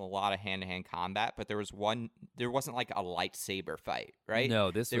sword fights and a lot of hand-to-hand combat, but there wasn't like a lightsaber fight, right?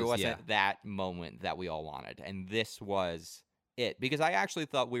 No, there wasn't that moment that we all wanted. And this was it, because I actually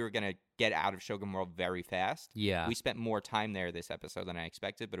thought we were going to get out of Shogun World very fast. Yeah. We spent more time there this episode than I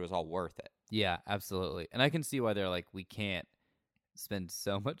expected, but it was all worth it. Yeah, absolutely. And I can see why they're like, we can't spend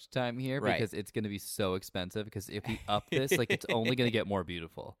so much time here because it's going to be so expensive, because if we up this, like, it's only going to get more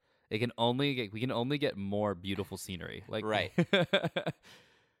beautiful. We can only get more beautiful scenery. Like, right.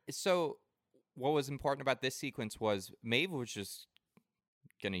 So what was important about this sequence was Maeve was just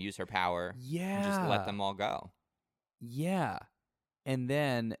going to use her power and just let them all go. Yeah.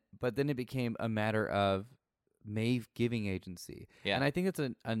 But then it became a matter of Maeve giving agency. Yeah. And I think that's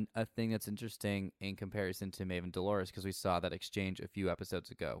a thing that's interesting in comparison to Maeve and Dolores, because we saw that exchange a few episodes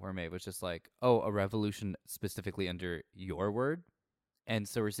ago where Maeve was just like, oh, a revolution specifically under your word. And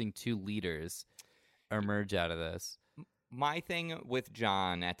so we're seeing two leaders emerge out of this. My thing with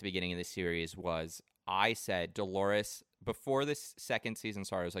John at the beginning of the series was, I said Dolores, before this second season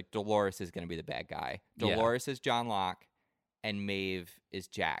started, I was like, Dolores is going to be the bad guy. Dolores is John Locke, and Maeve is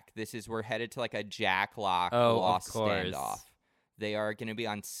Jack. We're headed to like a Jack Locke lost standoff. They are going to be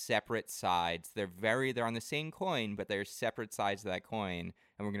on separate sides. They're on the same coin, but they're separate sides of that coin.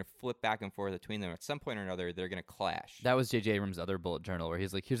 and we're going to flip back and forth between them. At some point or another, they're going to clash. That was J.J. Abrams' other bullet journal where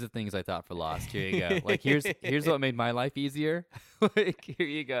he's like, here's the things I thought for Lost. Here you go. Like, here's what made my life easier. Like, here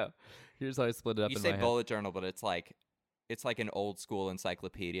you go. Here's how I split it up You in say my head. bullet journal, but it's like an old school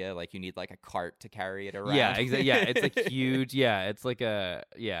encyclopedia. Like you need like a cart to carry it around. Yeah, exactly. Yeah, it's like huge. Yeah, it's like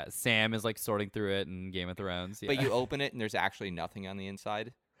Sam is like sorting through it in Game of Thrones. Yeah. But you open it and there's actually nothing on the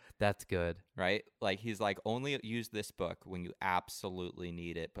inside, That's good. right? Like he's like, only use this book when you absolutely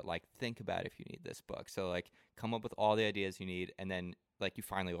need it, but like think about if you need this book. So like come up with all the ideas you need, and then like you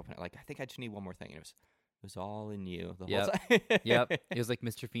finally open it. Like I think I just need one more thing. And it was all in you the whole time. Yep. It was like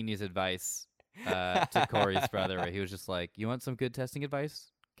Mr. Feeney's advice to Corey's brother, where he was just like, "You want some good testing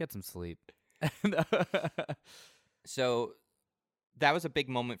advice? Get some sleep." So that was a big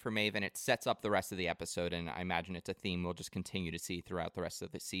moment for Maeve, and it sets up the rest of the episode, and I imagine it's a theme we'll just continue to see throughout the rest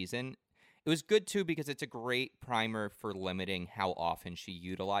of the season. It was good, too, because it's a great primer for limiting how often she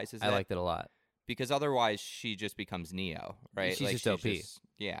utilizes it. I liked it a lot. Because otherwise, she just becomes Neo, right? She's just OP.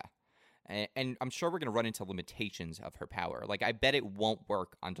 Yeah. And I'm sure we're going to run into limitations of her power. Like, I bet it won't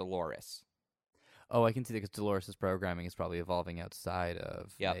work on Dolores. Oh, I can see that because Dolores' programming is probably evolving outside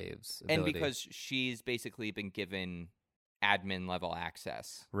of Yep. Maeve's And ability. because she's basically been given admin level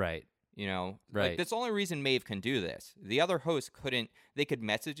access. Right. You know, Right. Like, that's the only reason Maeve can do this. The other hosts couldn't. They could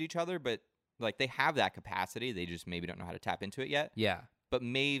message each other, but like they have that capacity. They just maybe don't know how to tap into it yet. Yeah. But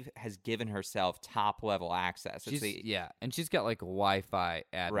Maeve has given herself top level access. Yeah, and she's got like Wi-Fi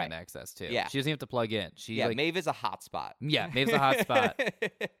admin Right. access too. Yeah. She doesn't have to plug in. Maeve is a hotspot. Yeah, Maeve's a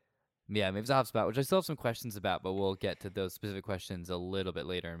hotspot. Yeah, Maeve's a hotspot, which I still have some questions about, but we'll get to those specific questions a little bit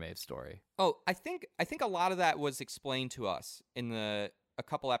later in Maeve's story. Oh, I think a lot of that was explained to us in a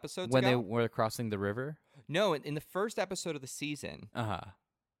couple episodes When ago. they were crossing the river? No, in the first episode of the season, Uh-huh.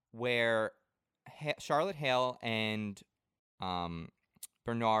 where Charlotte Hale and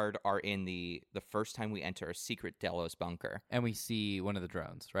Bernard are in the first time we enter a secret Delos bunker. And we see one of the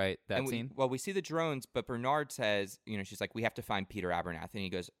drones, right? That scene? We see the drones, but Bernard says, she's like, we have to find Peter Abernathy. And he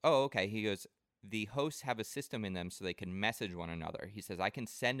goes, oh, okay. He goes, the hosts have a system in them so they can message one another. He says, I can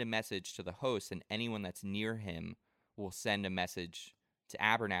send a message to the host, and anyone that's near him will send a message to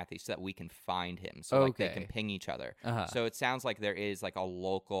Abernathy so that we can find him. So like they can ping each other. Uh-huh. So it sounds like there is like a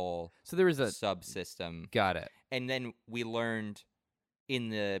local So there is a subsystem. Got it. And then we learned in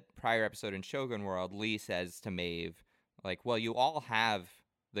the prior episode in Shogun World, Lee says to Maeve, like, well, you all have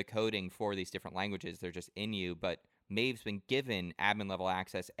the coding for these different languages. They're just in you. But Maeve's been given admin level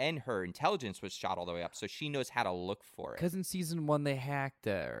access, and her intelligence was shot all the way up. So she knows how to look for it. Because in season 1, they hacked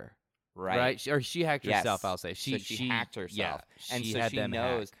her. Right. Or she hacked Yes. herself, I'll say. She hacked herself. Yeah, And she so had she them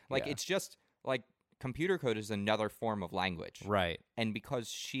knows. hack. Like, Yeah. it's just like computer code is another form of language. Right. And because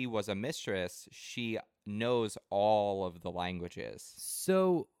she was a mistress, she knows all of the languages.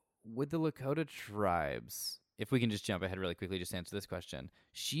 So, with the Lakota tribes, if we can just jump ahead really quickly, just answer this question.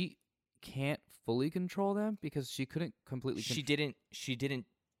 She can't fully control them because she couldn't completely She didn't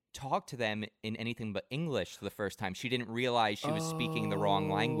talk to them in anything but English the first time. She didn't realize she was speaking the wrong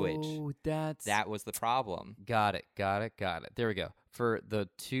language. Oh, That was the problem. Got it. There we go. For the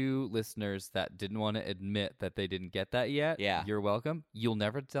 2 listeners that didn't want to admit that they didn't get that yet, Yeah. you're welcome. You'll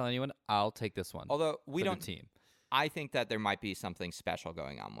never tell anyone. I'll take this one. Although we for don't the team. I think that there might be something special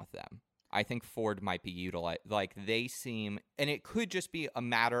going on with them. I think Ford might be utilized. Like they seem, and it could just be a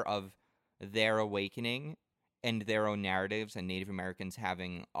matter of their awakening and their own narratives, and Native Americans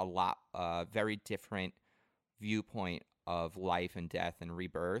having very different viewpoint of life and death and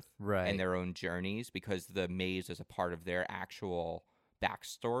rebirth, Right. and their own journeys, because the maze is a part of their actual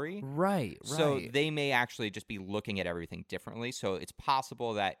backstory. Right. So they may actually just be looking at everything differently. So it's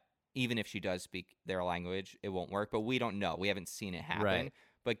possible that even if she does speak their language, it won't work. But we don't know. We haven't seen it happen. Right.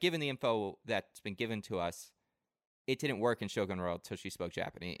 But given the info that's been given to us, it didn't work in Shogun World until she spoke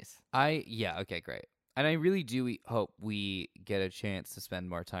Japanese. Okay, great. And I really do hope we get a chance to spend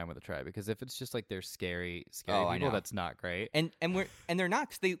more time with the tribe, because if it's just like they're scary I people, know. that's not great. And they're not,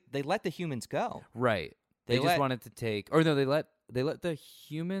 'cause they let the humans go. Right. They just wanted to take, or no, they let the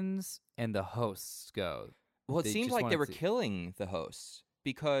humans and the hosts go. Well, it They seemed just like they wanted were to- killing the hosts,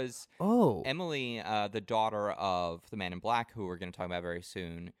 because Oh. Emily, the daughter of the Man in Black, who we're going to talk about very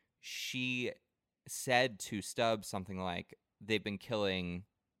soon, she said to Stubbs something like, they've been killing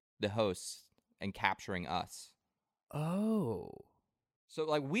the hosts and capturing us. Oh. So,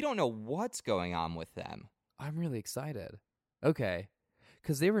 like, we don't know what's going on with them. I'm really excited. Okay.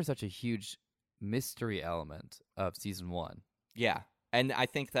 Because they were such a huge mystery element of season 1. Yeah. And I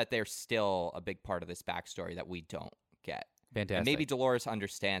think that they're still a big part of this backstory that we don't get. Fantastic. And maybe Dolores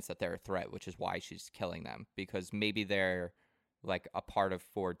understands that they're a threat, which is why she's killing them, because maybe they're like a part of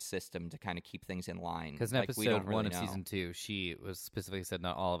Ford's system to kind of keep things in line. Because in like, we don't episode 1 really of know. season 2, she was specifically said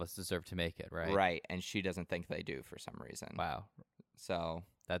not all of us deserve to make it, right? Right, and she doesn't think they do for some reason. Wow. So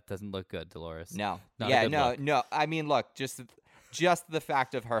That doesn't look good, Dolores. no, Not a yeah, good no, look. no. I mean, look, just the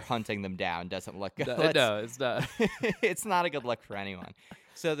fact of her hunting them down doesn't look good. No, it's not. It's not a good look for anyone.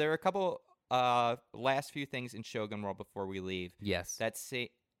 So there are a couple last few things in Shogun World before we leave. Yes.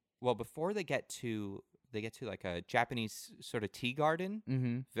 Well, before they get to like a Japanese sort of tea garden.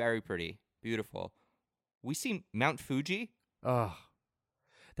 Mm-hmm. Very pretty, beautiful. We see Mount Fuji. Oh,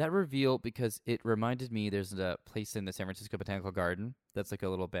 that reveal, because it reminded me there's a place in the San Francisco Botanical Garden that's like a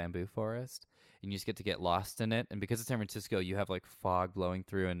little bamboo forest, and you just get to get lost in it. And because it's San Francisco, you have like fog blowing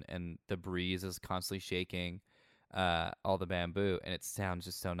through, and the breeze is constantly shaking all the bamboo, and it sounds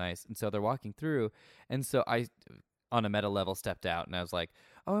just so nice. And so they're walking through, and so I, on a meta level, stepped out, and I was like,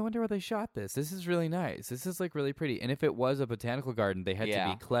 oh, I wonder where they shot this. This is really nice. This is like really pretty. And if it was a botanical garden, they had to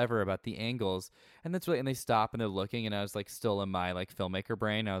Yeah. be clever about the angles. And that's really, and they stop and they're looking, and I was like still in my like filmmaker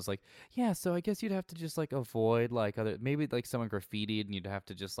brain. I was like, yeah, so I guess you'd have to just like avoid like other, maybe like someone graffitied and you'd have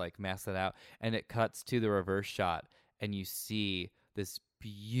to just like mask that out. And it cuts to the reverse shot, and you see this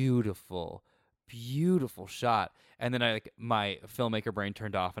beautiful shot. And then I like my filmmaker brain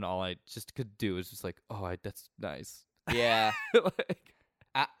turned off, and all I just could do was just like, oh, that's nice. Yeah. Like,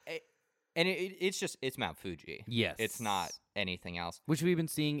 And it's Mount Fuji. yes. It's not anything else. Which we've been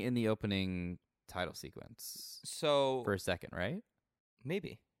seeing in the opening title sequence So for a second, right?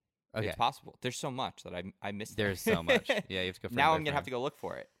 maybe Okay. it's possible. There's so much that I missed. There's so much. Yeah, you have to go frame Now by I'm gonna have to frame. go look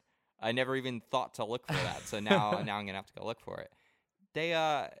for it. I never even thought to look for that. So now I'm gonna have to go look for it. They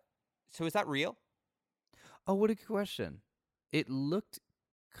So is that real? Oh, what a good question. It looked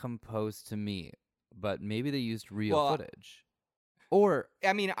composed to me, but maybe they used real Well, footage. Or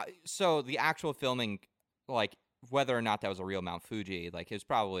I mean, so the actual filming, like whether or not that was a real Mount Fuji, like it was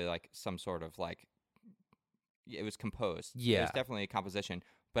probably like some sort of like it was composed. It Yeah. was definitely a composition.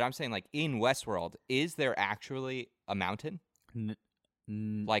 But I'm saying like in Westworld, is there actually a mountain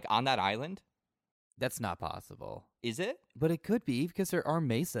like on that island? that's not possible. Is it? But it could be, because there are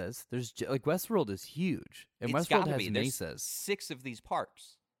mesas. There's like Westworld is huge, and It's Westworld gotta has be. There's mesas. 6 of these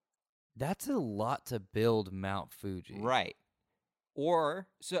parks. That's a lot to build Mount Fuji. Right. Or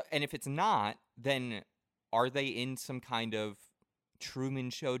so, and if it's not, then are they in some kind of Truman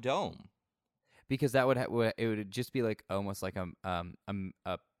Show dome? Because that would it would just be like almost like a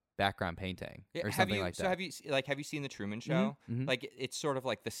background painting or have something you, like so that. have you seen the Truman Show? Mhm. Like it's sort of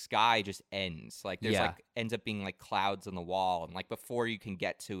like the sky just ends. Like there's Yeah. like ends up being like clouds on the wall, and like before you can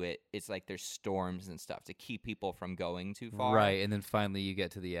get to it, it's like there's storms and stuff to keep people from going too far. Right, and then finally you get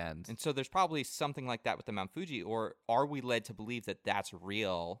to the end. And so there's probably something like that with the Mount Fuji, or are we led to believe that that's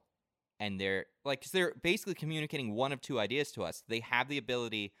real? And they're like, 'cause they're basically communicating one of two ideas to us. They have the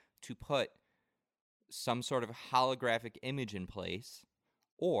ability to put some sort of holographic image in place,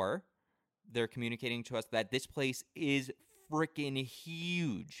 or they're communicating to us that this place is freaking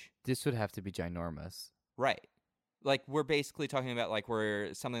huge. This would have to be ginormous. Right. Like we're basically talking about like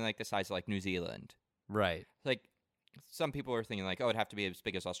we're something like the size of like New Zealand. Right. Like some people are thinking like, oh, it'd have to be as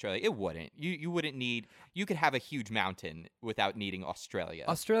big as Australia. It wouldn't. You wouldn't need. You could have a huge mountain without needing Australia.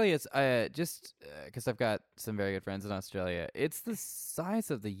 Australia's just because I've got some very good friends in Australia. It's the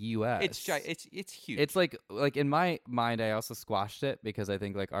size of the U.S. It's huge. It's like in my mind, I also squashed it because I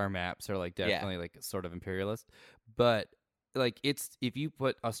think like our maps are like Yeah. definitely like sort of imperialist, but like it's if you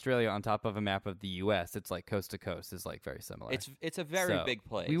put Australia on top of a map of the U.S., it's like coast to coast is like very similar. It's a very So, big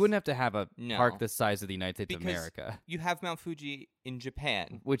place. We wouldn't have to have a No. park the size of the United States Because of America, You have Mount Fuji in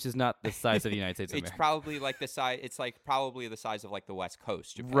Japan. which is not the size of the United States of It's America. probably like the size. It's like probably the size of like the West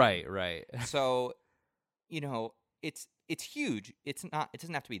Coast. Japan. Right. So, it's huge. It's not. It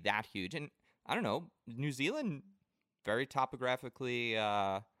doesn't have to be that huge. And I don't know. New Zealand, very topographically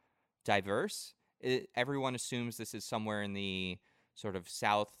diverse. Everyone assumes this is somewhere in the sort of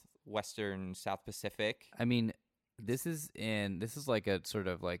southwestern South Pacific. I mean, this is like a sort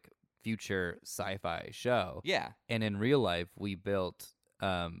of like future sci-fi show. Yeah. And in real life, we built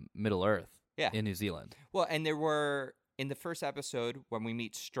Middle Earth Yeah. in New Zealand. Well, and there were in the first episode when we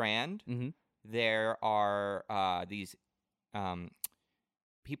meet Strand. Mm-hmm. There are these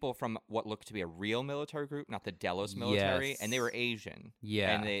people from what looked to be a real military group, not the Delos military, and they were Asian.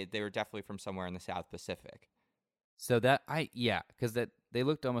 Yeah. And they were definitely from somewhere in the South Pacific. So that because they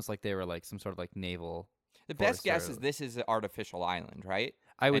looked almost like they were like some sort of like naval. The best force guess or- is this is an artificial island, right?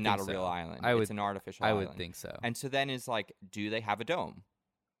 I would and not think a real so. island. I would- It's an artificial I island. would think so. And so then is like, do they have a dome?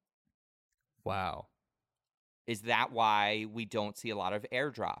 Wow. Is that why we don't see a lot of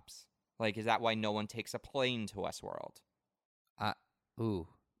airdrops? Like, is that why no one takes a plane to Westworld? Ooh,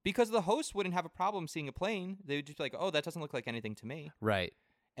 Because the host wouldn't have a problem seeing a plane. They would just be like, oh, that doesn't look like anything to me. right.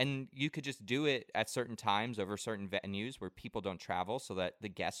 And you could just do it at certain times over certain venues where people don't travel so that the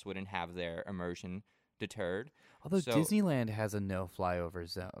guests wouldn't have their immersion deterred. Although So- Disneyland has a no flyover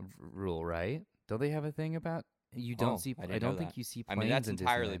rule, right? Don't they have a thing about you don't Oh, see? I I, didn't don't know think that. you see I planes mean, that's in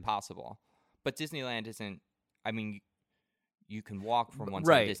entirely Disneyland. possible. But Disneyland isn't, I mean, you can walk from one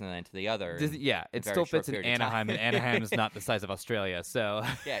Right. side of Disneyland to the other. Yeah, a it very still short fits in period of time. Anaheim, and Anaheim is not the size of Australia, so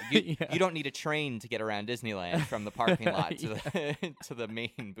Yeah, you don't need a train to get around Disneyland from the parking lot to the to the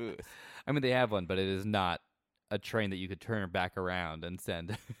main booth. I mean, they have one, but it is not a train that you could turn back around and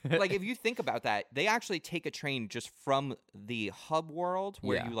send. Like if you think about that, they actually take a train just from the hub world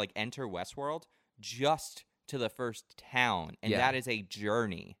where Yeah. you like enter Westworld just to the first town, and Yeah. that is a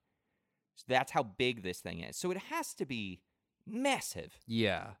journey. So that's how big this thing is. So it has to be massive.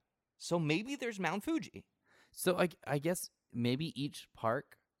 Yeah. So maybe there's Mount Fuji. So I guess maybe each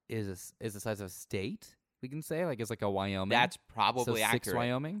park is the size of a state. We can say like it's like a Wyoming. That's so probably 6 accurate.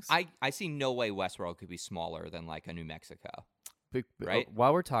 Wyomings. I see no way Westworld could be smaller than like a New Mexico. right?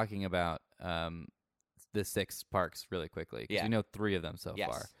 While we're talking about the 6 parks really quickly, because Yeah. we know 3 of them so Yes.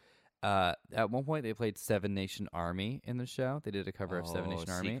 far. At one point, they played Seven Nation Army in the show. They did a cover of Seven Nation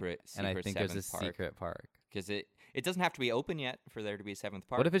Army, and I think there's a secret park. because it doesn't have to be open yet for there to be a 7th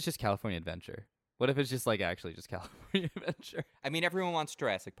park. What if it's just California Adventure? What if it's just like actually just California Adventure? I mean, everyone wants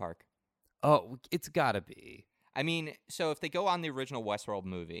Jurassic Park. Oh, it's gotta be. I mean, so if they go on the original Westworld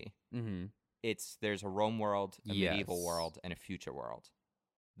movie, Mm-hmm. there's a Rome world, a medieval Yes. world, and a future world.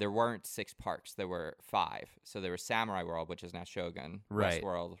 There weren't 6 parks. There were 5. So there was Samurai World, which is now Shogun, Right.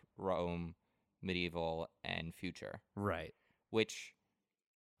 Westworld, Rome, medieval, and future. Right. Which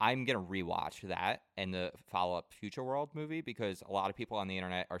I'm gonna rewatch that and the follow-up Future World movie because a lot of people on the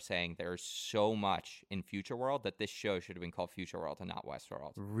internet are saying there's so much in Future World that this show should have been called Future World and not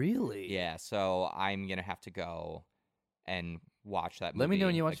Westworld. Really? Yeah, so I'm gonna have to go and watch that movie. Let me know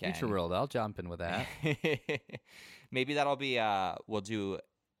when you watch again. Future World. I'll jump in with that. Maybe that'll be we'll do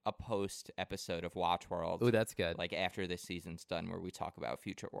a post episode of Watch World Ooh, that's good. like after this season's done where we talk about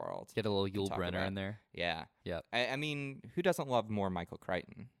Future World. Get a little Yul talk Brenner about- in there. Yeah. Yep. I mean, who doesn't love more Michael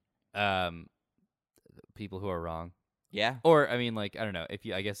Crichton? People who are wrong. Yeah. Or I mean, like I don't know if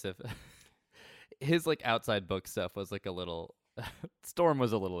you. I guess if his like outside book stuff was like a little. Storm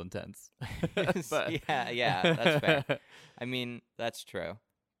was a little intense. But- yeah, that's fair. I mean, that's true.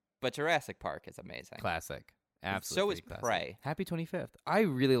 But Jurassic Park is amazing. Classic. So Absolutely. is classic. Prey. Happy 25th. I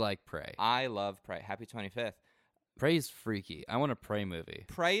really like Prey. I love Prey. Happy 25th. Prey is freaky. I want a Prey movie.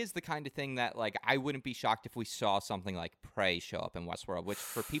 Prey is the kind of thing that, like, I wouldn't be shocked if we saw something like Prey show up in Westworld, which,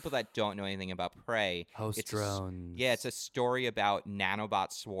 for people that don't know anything about Prey, Host it's drones. Yeah, it's a story about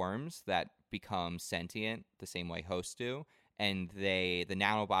nanobot swarms that become sentient the same way hosts do. And the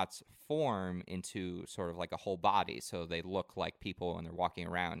nanobots form into sort of like a whole body, so they look like people when they're walking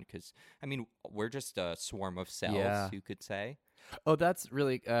around. Because, I mean, we're just a swarm of cells, Yeah. you could say. Oh, that's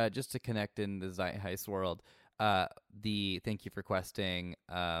really just to connect in the Zeitgeist world. Thank you for questing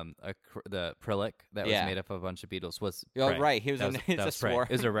the Prillic that was Yeah. made up of a bunch of beetles was Oh, Prey. right. He was, That it's a was Prey. swarm.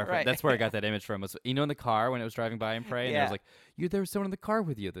 It was a reference. Right. That's where I got that image from. Was in the car when it was driving by in Prey, and there Yeah. was like, there was someone in the car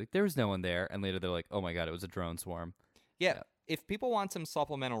with you. Like, there was no one there, and later they're like, oh my god, it was a drone swarm. Yeah, if people want some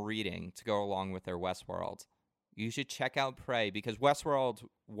supplemental reading to go along with their Westworld, you should check out Prey because Westworld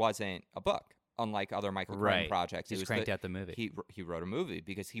wasn't a book, unlike other Michael Crichton Right. projects. He It just was cranked out the movie. He wrote a movie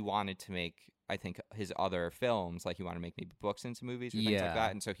because he wanted to make, I think, his other films, like he wanted to make maybe books into movies or things like Yeah. that.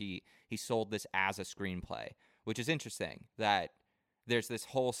 And so he sold this as a screenplay, which is interesting that there's this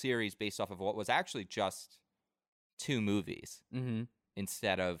whole series based off of what was actually just 2 movies. Mm-hmm.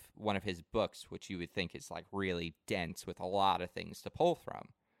 Instead of one of his books, which you would think is like really dense with a lot of things to pull from.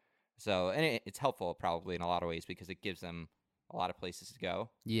 So, and it's helpful probably in a lot of ways because it gives them a lot of places to go.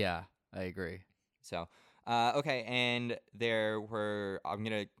 Yeah, I agree. So, okay, and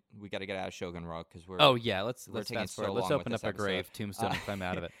we got to get out of Shogun Rock because we're. Oh yeah, let's taking it fast so forward. Let's long with open this up a episode. grave, tombstone, and climb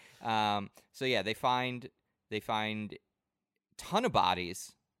out of it. So yeah, they find ton of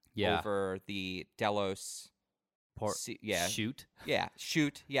bodies Yeah, over the Delos. Yeah, shoot. yeah,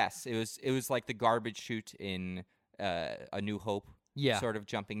 chute. Yes, it was like the garbage chute in A New Hope. Yeah, Sort of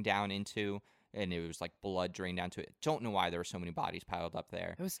jumping down into, and it was like blood drained down to it. Don't know why there were so many bodies piled up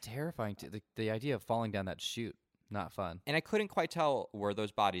there. it was terrifying. The idea of falling down that chute, not fun. And I couldn't quite tell, were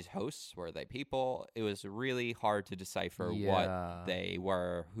those bodies hosts? Were they people? It was really hard to decipher Yeah. what they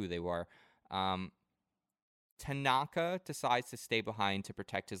were, who they were. Tanaka decides to stay behind to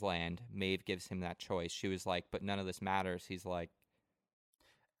protect his land. Maeve gives him that choice. She was like, but none of this matters. He's like,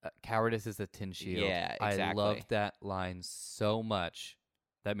 Cowardice is a tin shield. Yeah, I exactly. love that line so much.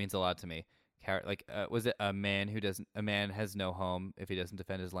 That means a lot to me. Was it a man has no home if he doesn't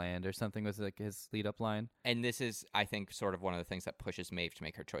defend his land or something? Was like his lead up line? And this is, I think, sort of one of the things that pushes Maeve to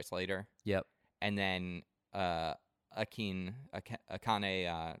make her choice later. Yep. And then Akane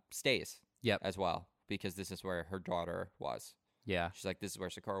stays Yep. as well, because this is where her daughter was. Yeah. She's like, this is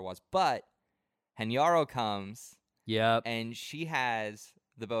where Sakura was. But Hanyaro comes, Yep. and she has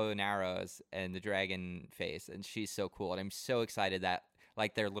the bow and arrows and the dragon face, and she's so cool. And I'm so excited that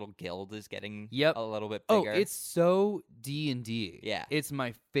like their little guild is getting Yep. a little bit Oh, bigger. it's so D&D. Yeah. It's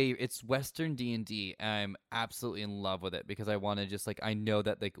my favorite. It's Western D&D. I'm absolutely in love with it because I want to just like I know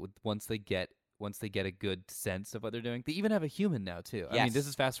that like once they get a good sense of what they're doing, they even have a human now too. I mean, this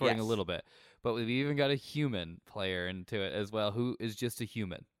is fast forwarding a little bit, but we've even got a human player into it as well, who is just a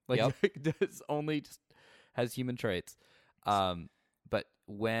human. Like does only just has human traits. But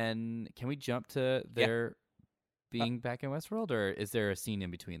when can we jump to their being back in Westworld, or is there a scene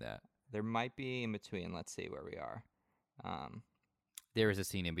in between that? There might be in between. Let's see where we are. There is a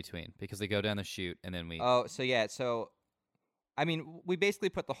scene in between because they go down the chute and then we. Oh, so yeah. So, I mean, we basically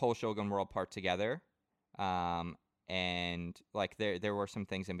put the whole Shogun World part together, and like there were some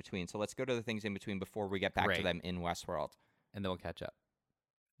things in between. So let's go to the things in between before we get back to them in Westworld, and then we'll catch up.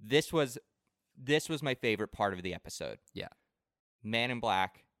 This was my favorite part of the episode. Yeah, Man in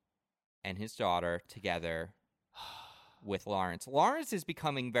Black and his daughter together with Lawrence. Lawrence is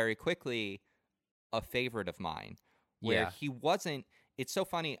becoming very quickly a favorite of mine, where he wasn't. It's so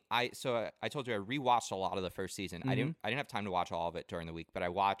funny. I told you I rewatched a lot of the first season. Mm-hmm. I didn't have time to watch all of it during the week, but I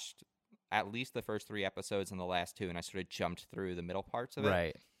watched at least the first 3 episodes and the last 2, and I sort of jumped through the middle parts of it.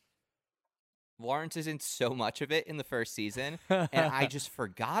 Right. Lawrence is in so much of it in the first season, and I just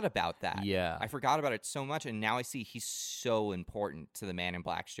forgot about that. Yeah. I forgot about it so much, and now I see he's so important to the Man in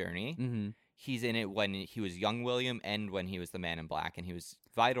Black's journey. Mm-hmm. He's in it when he was young William and when he was the Man in Black, and he was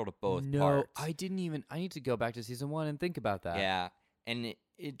vital to both parts. No, I need to go back to season 1 and think about that. Yeah, and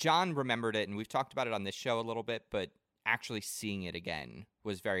John remembered it, and we've talked about it on this show a little bit, but actually seeing it again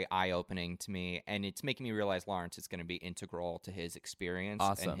was very eye-opening to me, and it's making me realize Lawrence is going to be integral to his experience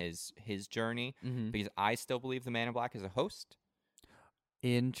and his journey, because I still believe the Man in Black is a host.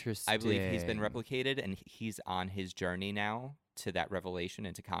 Interesting. I believe he's been replicated, and he's on his journey now to that revelation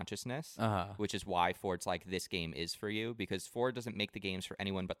into consciousness, which is why Ford's like, this game is for you, because Ford doesn't make the games for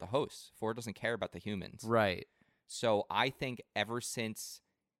anyone but the hosts. Ford doesn't care about the humans. Right. So I think ever since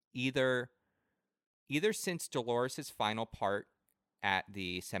either since Dolores' final part at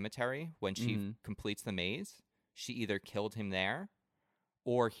the cemetery when she completes the maze, she either killed him there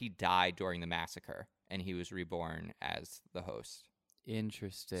or he died during the massacre and he was reborn as the host.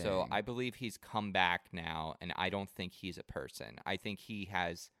 Interesting. So I believe he's come back now, and I don't think he's a person. I think he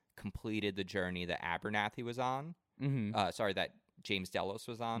has completed the journey that Abernathy was on. That James Delos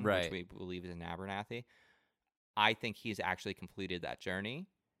was on, which we believe is in Abernathy. I think he's actually completed that journey,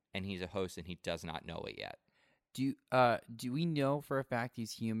 and he's a host, and he does not know it yet. Do we know for a fact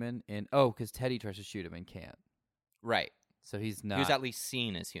he's human? And because Teddy tries to shoot him and can't. Right. So he's not. He was at least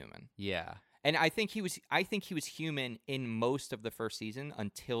seen as human. Yeah. And I think he was human in most of the first season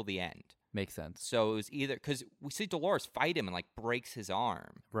until the end. Makes sense. So it was either because we see Dolores fight him and like breaks his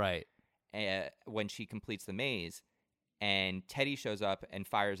arm. Right. When she completes the maze, and Teddy shows up and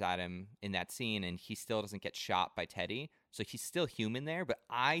fires at him in that scene, and he still doesn't get shot by Teddy. So he's still human there, but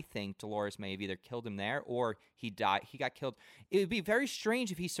I think Dolores may have either killed him there or he died. He got killed. It would be very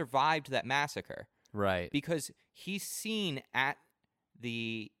strange if he survived that massacre. Right. Because he's seen at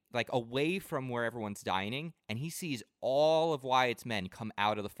the, like, away from where everyone's dining, and he sees all of Wyatt's men come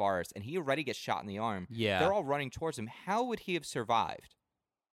out of the forest, and he already gets shot in the arm. Yeah. They're all running towards him. How would he have survived?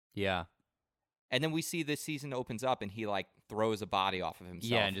 Yeah. And then we see this season opens up, and he, like, throws a body off of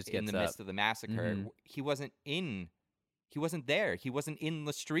himself and just in the midst of the massacre. He wasn't there. He wasn't in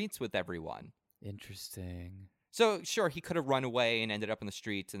the streets with everyone. Interesting. So, sure, he could have run away and ended up in the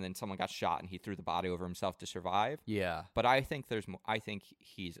streets, and then someone got shot, and he threw the body over himself to survive. Yeah. But I think I think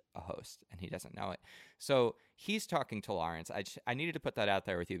he's a host, and he doesn't know it. So he's talking to Lawrence. I needed to put that out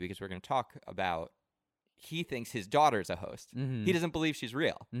there with you because we're going to talk about. He thinks his daughter's a host. He doesn't believe she's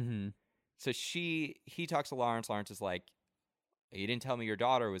real. So he talks to Lawrence. Lawrence is like, "You didn't tell me your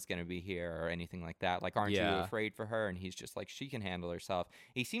daughter was going to be here or anything like that. Like, aren't you afraid for her?" And he's just like, "She can handle herself."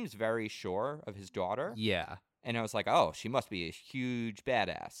 He seems very sure of his daughter. Yeah. And I was like, "Oh, she must be a huge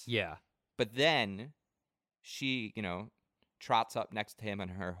badass." Yeah. But then she, trots up next to him on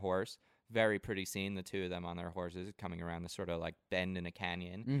her horse. Very pretty scene, the two of them on their horses coming around this sort of like bend in a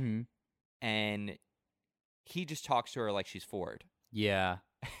canyon. And he just talks to her like she's Ford. Yeah.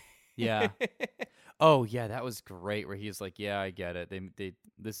 Yeah. Oh yeah, that was great. Where he's like, "Yeah, I get it. They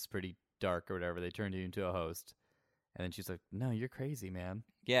this is pretty dark or whatever. They turned you into a host." And then she's like, "No, you're crazy, man."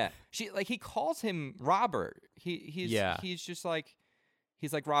 Yeah. He calls him Robert. Yeah. He's just like,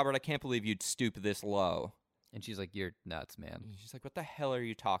 he's like, Robert, I can't believe you'd stoop this low. And she's like, "You're nuts, man." And she's like, what the hell are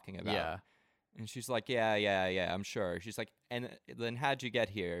you talking about? Yeah. And she's like, yeah, I'm sure. She's like, and then how'd you get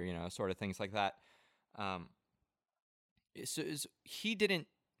here? You know, sort of things like that. He didn't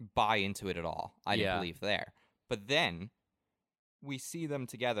buy into it at all. I didn't Yeah. believe there. But then we see them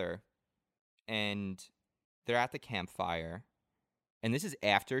together, and they're at the campfire. And this is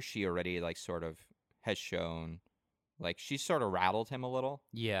after she already, like, sort of has shown, like, she sort of rattled him a little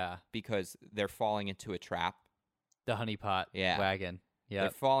Yeah. because they're falling into a trap. The honeypot Yeah. wagon. Yeah.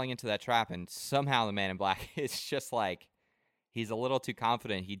 They're falling into that trap, and somehow the Man in Black is just like, he's a little too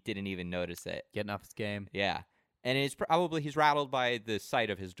confident. He didn't even notice it. Getting off his game. Yeah. And it's probably, he's rattled by the sight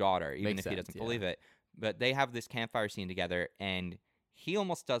of his daughter, even Makes if he sense, doesn't yeah. believe it. But they have this campfire scene together, and he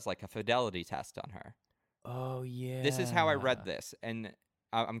almost does like a fidelity test on her. Oh yeah. This is how I read this, and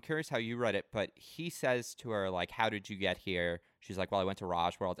I'm curious how you read it. But he says to her, like, "How did you get here?" She's like, "Well, I went to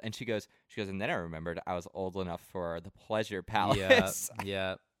Raj World," and she goes, and then I remembered I was old enough for the Pleasure Palace.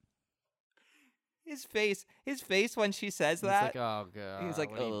 Yeah. His face when she says He's that. like, "Oh god." He's like,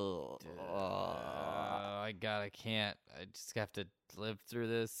 what do you "Oh, I can't. I just have to live through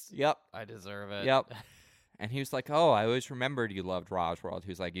this. yep, I deserve it." yep." And he was like, "Oh, I always remembered you loved Raj World." He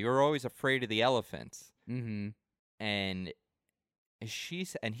was like, "You were always afraid of the elephants." Mm-hmm. And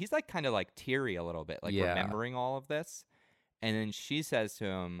he's like kind of like teary a little bit, like Yeah. remembering all of this. And then she says to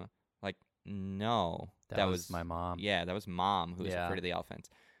him, like, "No, That was my mom. Yeah, that was Mom who was Yeah. afraid of the elephants."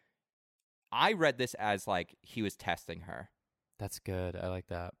 I read this as like he was testing her. That's good. I like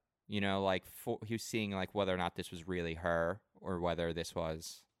that. You know, like he was seeing like whether or not this was really her or whether this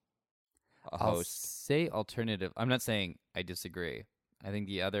was a I'll host. say alternative. I'm not saying I disagree. I think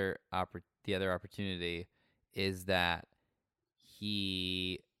the other opportunity is that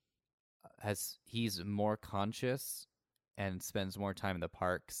he's more conscious and spends more time in the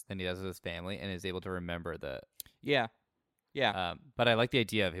parks than he does with his family, and is able to remember the. Yeah. Yeah. But I like the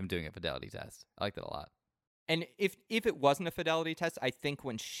idea of him doing a fidelity test. I like that a lot. And if it wasn't a fidelity test, I think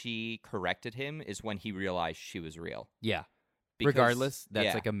when she corrected him is when he realized she was real. Yeah. Because- Regardless, that's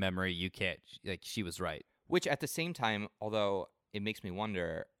yeah. like a memory you can't. Like, she was right. Which at the same time, although it makes me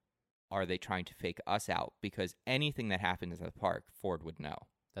wonder, are they trying to fake us out? Because anything that happens at the park, Ford would know.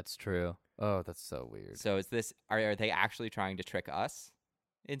 That's true. Oh, that's so weird. So are they actually trying to trick us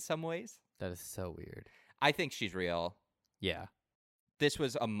in some ways? That is so weird. I think she's real. Yeah. This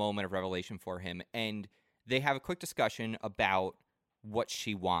was a moment of revelation for him. And they have a quick discussion about what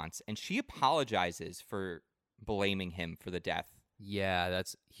she wants. And she apologizes for blaming him for the death. Yeah,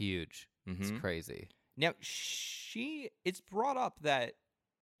 that's huge. It's Mhm. crazy. Now, it's brought up that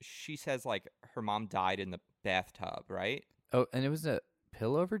she says, like, her mom died in the bathtub, right? Oh, and it was a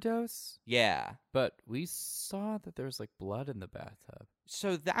pill overdose? Yeah. But we saw that there was like blood in the bathtub.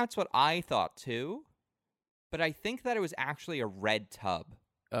 So that's what I thought, too. But I think that it was actually a red tub.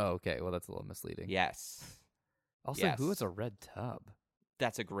 Oh, okay. Well, that's a little misleading. Yes. Also, who has Yes. a red tub?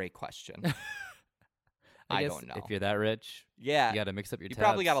 That's a great question. I I guess don't know. If you're that rich, Yeah. you got to mix up your You tubs.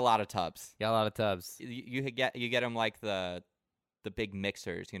 probably got a lot of tubs. Got a lot of tubs. You get them like the big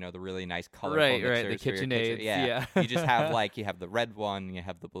mixers, you know, the really nice colorful Right, mixers. the for your kitchen. KitchenAids, yeah. You just have you have the red one, you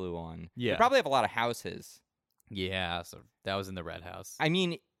have the blue one. Yeah. You probably have a lot of houses. Yeah, so that was in the red house. I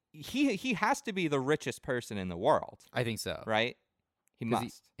mean, he has to be the richest person in the world, I think so. right? He 'Cause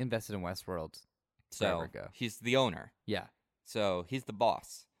must. He invested in Westworld. So forever ago. he's the owner. Yeah. So he's the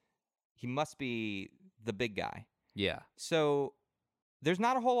boss. He must be the big guy. Yeah. So there's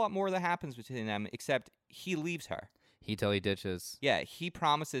not a whole lot more that happens between them except he leaves her. He totally ditches. Yeah, he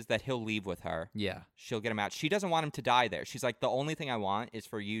promises that he'll leave with her. Yeah. She'll get him out. She doesn't want him to die there. She's like, the only thing I want is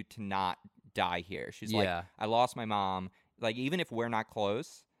for you to not die here. She's like, Yeah. I lost my mom. Like, even if we're not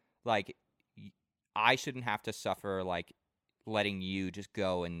close, like, I shouldn't have to suffer, like, letting you just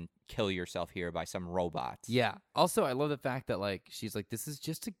go and kill yourself here by some robots. Yeah. Also, I love the fact that like she's like, this is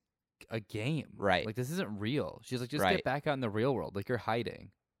just a game. Right. Like, this isn't real. She's like, just Right. get back out in the real world. Like, you're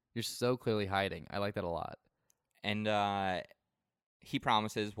hiding. You're so clearly hiding. I like that a lot. And he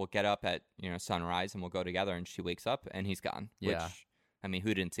promises we'll get up at, sunrise and we'll go together, and she wakes up and he's gone. Yeah. Which, I mean,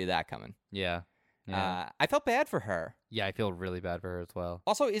 who didn't see that coming? Yeah. Yeah. I felt bad for her. Yeah, I feel really bad for her as well.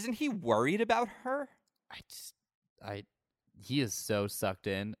 Also, isn't he worried about her? He is so sucked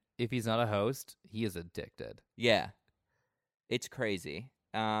in. If he's not a host, he is addicted. Yeah. It's crazy.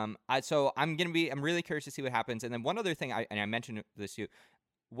 So I'm really curious to see what happens. And then one other thing, I mentioned this to you,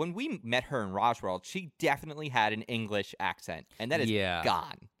 when we met her in Roswell, she definitely had an English accent, and that is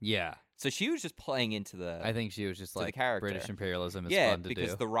gone. Yeah. So she was just playing into the I think she was just to the like character. British imperialism is yeah, fun to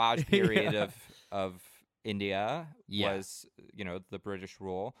because do. the Raj period Yeah. of India Yeah. was, the British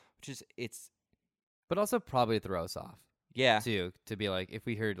rule, which is But also probably throw us off yeah. too, to be like, if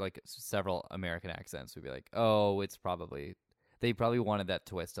we heard like several American accents, we'd be like, oh, it's probably, they probably wanted that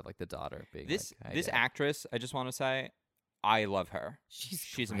twist of like the daughter being This like, this yeah. actress, I just want to say, I love her.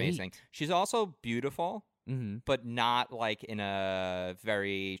 She's amazing. She's also beautiful, Mm-hmm. but not like in a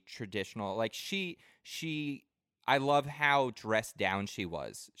very traditional, like she I love how dressed down she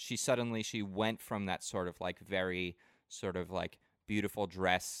was. She went from that sort of like very sort of like beautiful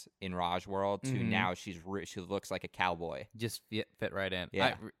dress in Raj World to Mhm. now she looks like a cowboy. Just fit right in.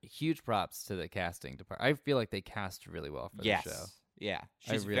 Yeah. Huge props to the casting department. I feel like they cast really well for Yes. the show. Yeah.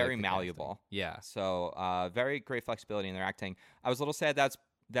 I She's really very like the malleable. casting. Yeah. So very great flexibility in their acting. I was a little sad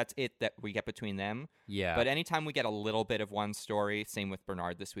that's it that we get between them. Yeah. But anytime we get a little bit of one story, same with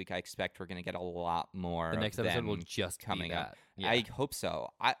Bernard this week, I expect we're going to get a lot more. The next of episode will them just coming be that. up. Yeah. I hope so.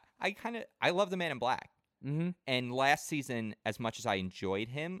 I love the Man in Black. Mm-hmm. And last season, as much as I enjoyed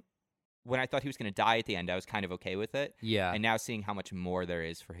him, when I thought he was going to die at the end, I was kind of okay with it. Yeah. And now seeing how much more there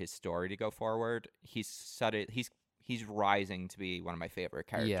is for his story to go forward, he's rising to be one of my favorite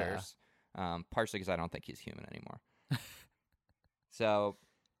characters. Partially because I don't think he's human anymore. So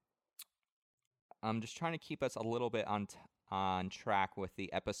I'm just trying to keep us a little bit on track with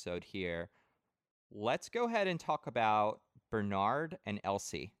the episode here. Let's go ahead and talk about Bernard and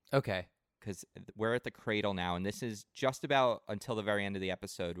Elsie, Okay. because we're at the cradle now, and this is just about until the very end of the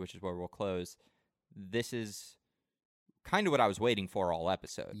episode, which is where we'll close. This is kind of what I was waiting for all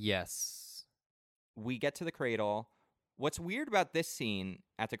episode. Yes. We get to the cradle. What's weird about this scene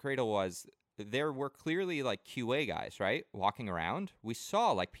at the cradle was there were clearly like QA guys, right? Walking around. We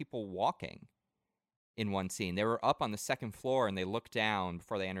saw like people walking in one scene. They were up on the second floor and they looked down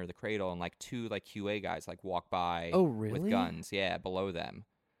before they entered the cradle, and like two like QA guys like walk by Oh, really? with guns, yeah, below them.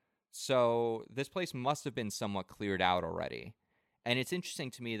 So this place must have been somewhat cleared out already. And it's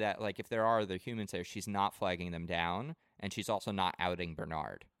interesting to me that like if there are other humans there, she's not flagging them down, and she's also not outing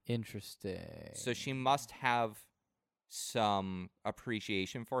Bernard. Interesting. So she must have some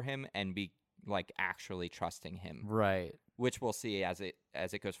appreciation for him and be like actually trusting him, Right. which we'll see as it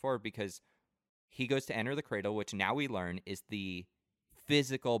goes forward, because he goes to enter the cradle, which now we learn is the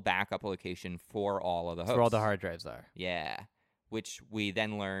physical backup location for all of the hosts. That's where all the hard drives are. Yeah, which we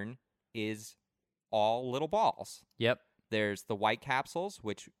then learn is all little balls. Yep. There's the white capsules,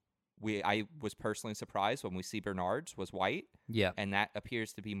 which I was personally surprised when we see Bernard's was white, Yep. and that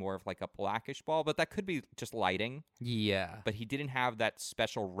appears to be more of like a blackish ball, but that could be just lighting. Yeah. But he didn't have that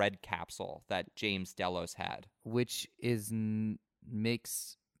special red capsule that James Delos had. Which is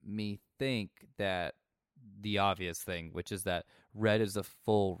makes me think that the obvious thing, which is that red is a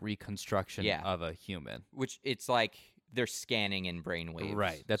full reconstruction Yeah. of a human. Which it's like they're scanning in brainwaves.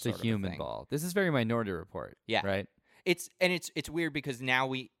 Right. That's a sort of human thing. ball. This is very Minority Report. Yeah. Right. It's weird because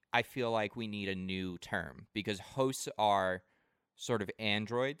now I feel like we need a new term, because hosts are sort of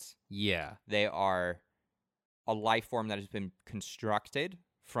androids. Yeah. They are a life form that has been constructed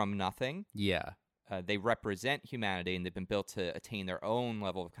from nothing. Yeah. They represent humanity, and they've been built to attain their own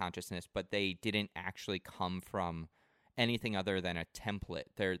level of consciousness, but they didn't actually come from anything other than a template.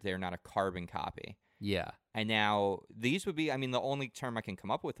 They're not a carbon copy. Yeah. And now these would be, I mean, the only term I can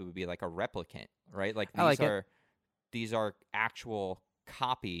come up with would be like a replicant, right? Like I like it. these are actual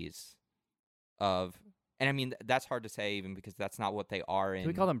copies of, and I mean, that's hard to say even because that's not what they are in. Can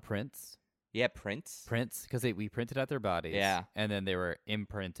we call them prints? Yeah, prints. Prints, because we printed out their bodies. Yeah. And then they were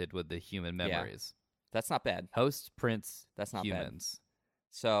imprinted with the human memories. That's not bad. Host, prints, That's not bad. humans.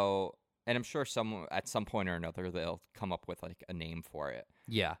 So, and I'm sure at some point or another they'll come up with like a name for it.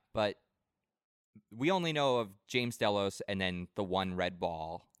 Yeah. But we only know of James Delos and then the one red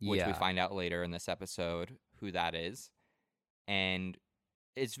ball, which we Yeah. find out later in this episode who that is. And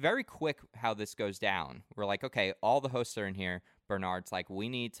it's very quick how this goes down. We're like, okay, all the hosts are in here. Bernard's like, we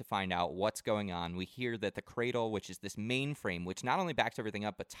need to find out what's going on. We hear that the cradle, which is this mainframe, which not only backs everything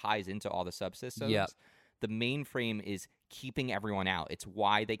up, but ties into all the subsystems. Yep. The mainframe is keeping everyone out. It's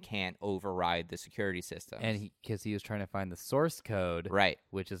why they can't override the security systems. And because he was trying to find the source code, right.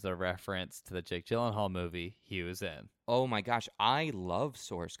 which is a reference to the Jake Gyllenhaal movie he was in. Oh my gosh, I love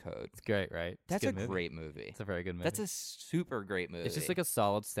Source Code. It's great, right? That's It's a good movie. great movie. It's a very good movie. That's a super great movie. It's just like a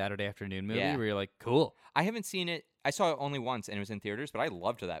solid Saturday afternoon movie Yeah. where you're like, cool. I haven't seen it. I saw it only once, and it was in theaters, but I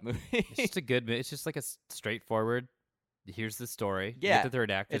loved that movie. It's just a good movie. It's just like a straightforward, here's the story. You Yeah, get the third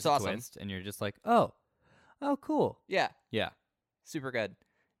act, it's there's a awesome. twist, and you're just like, oh, cool. yeah, Yeah. super good.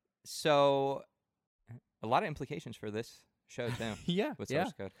 So a lot of implications for this show too Yeah, with yeah.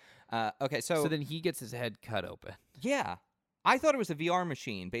 source code. Okay, So then he gets his head cut open. yeah, I thought it was a VR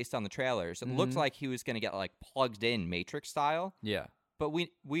machine based on the trailers. It looked Mhm. like he was going to get like plugged in Matrix style. Yeah. But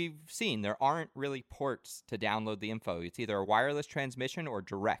we've seen there aren't really ports to download the info. It's either a wireless transmission or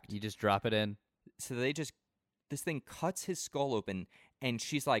direct. You just drop it in. So this thing cuts his skull open, and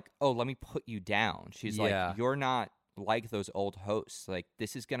she's like, "Oh, let me put you down." She's Yeah. like, "You're not like those old hosts. Like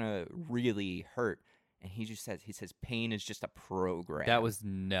this is gonna really hurt." And he says, "Pain is just a program." That was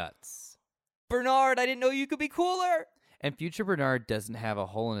nuts. Bernard. I didn't know you could be cooler. And future Bernard doesn't have a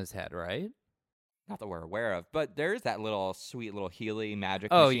hole in his head, right? Not that we're aware of, but there's that little sweet little Healy magic.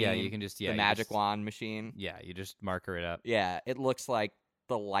 Oh, machine, yeah, you can just- yeah, the you magic just- wand machine. Yeah, you just marker it up. Yeah, it looks like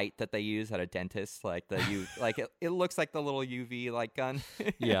the light that they use at a dentist, like it looks like the little UV light gun.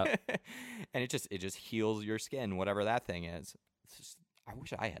 Yeah. And it just heals your skin, whatever that thing is. It's just, I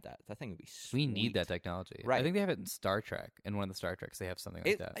wish I had that. That thing would be We sweet. need that technology. Right. I think they have it in Star Trek. In one of the Star Treks, they have something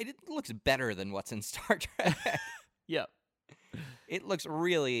like that. It looks better than what's in Star Trek. Yep. It looks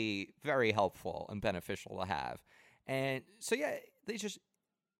really very helpful and beneficial to have. And so yeah,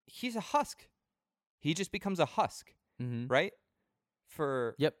 he's a husk. He just becomes a husk, Mm-hmm. right?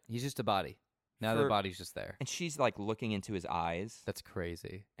 For Yep. He's just a body. Now the For- body's just there. and she's like looking into his eyes. That's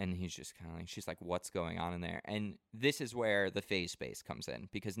crazy. And he's just kind of like, she's like, what's going on in there? And this is where the phase space comes in,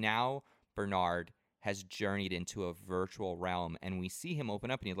 because now Bernard has journeyed into a virtual realm, and we see him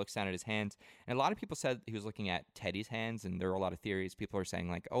open up and he looks down at his hands. And a lot of people said he was looking at Teddy's hands, and there are a lot of theories. People are saying,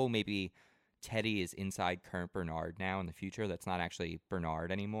 like, oh, maybe Teddy is inside current Bernard now in the future. That's not actually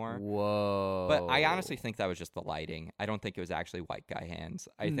Bernard anymore. Whoa. But I honestly think that was just the lighting. I don't think it was actually white guy hands.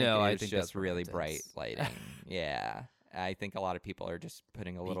 I think No, it I was think just that's really romantics. bright lighting. Yeah. I think a lot of people are just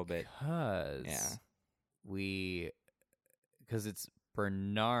putting a little bit. Because because it's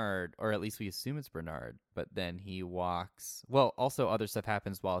Bernard, or at least we assume it's Bernard, but then he walks. Well, also other stuff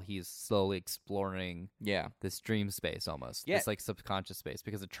happens while he's slowly exploring Yeah. this dream space almost. Yeah. This like subconscious space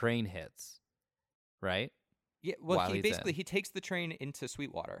because a train hits. Right? Yeah. Well, While he he's basically in. he takes the train into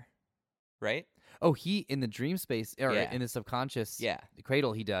Sweetwater, right? Oh, he in the dream space or Yeah. in the subconscious Yeah.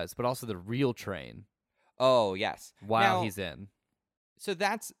 cradle he does, but also the real train Oh, yes. while Now, he's in. So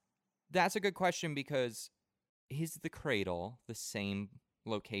that's a good question, because is the cradle the same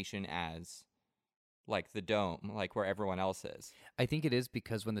location as like the dome, like where everyone else is? I think it is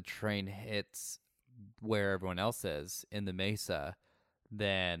because when the train hits where everyone else is in the mesa,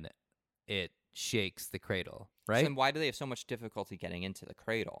 then it shakes the cradle, So right? then why do they have so much difficulty getting into the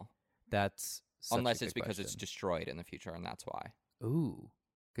cradle? That's such Unless a it's good because it's question. destroyed in the future, and that's why. Ooh,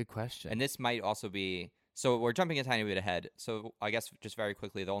 good question. And this might also be. So we're jumping a tiny bit ahead. So I guess just very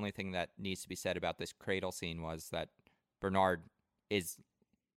quickly, the only thing that needs to be said about this cradle scene was that Bernard is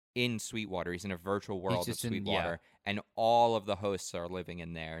in Sweetwater. He's in a virtual world of just in- Sweetwater, and all of the hosts are living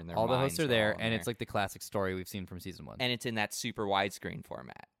in there, and their all the hosts minds are there, all in and it's like the classic story we've seen from season 1. and it's in that super widescreen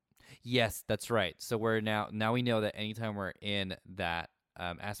format. Yes, that's right. So we're now we know that anytime we're in that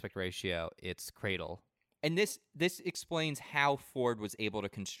aspect ratio, it's cradle. And this explains how Ford was able to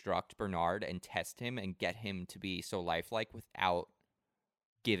construct Bernard and test him and get him to be so lifelike without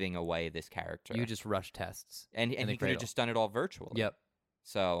giving away this character. You just rush tests. and in he the could have cradle. just done it all virtually. Yep.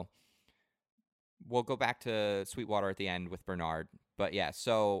 So we'll go back to Sweetwater at the end with Bernard. But yeah,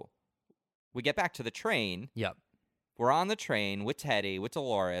 so we get back to the train. Yep. We're on the train with Teddy, with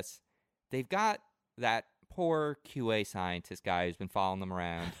Dolores. They've got that poor QA scientist guy who's been following them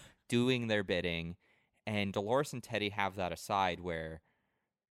around, doing their bidding. And Dolores and Teddy have that aside where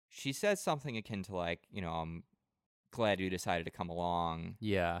she says something akin to like, I'm glad you decided to come along.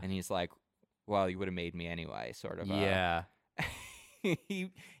 Yeah. And he's like, well, you would have made me anyway, sort of. Yeah.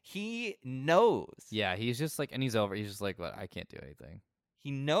 He knows. Yeah, he's just like, and he's over. He's just like, what? I can't do anything.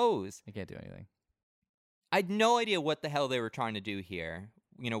 He knows. I can't do anything. I had no idea what the hell they were trying to do here.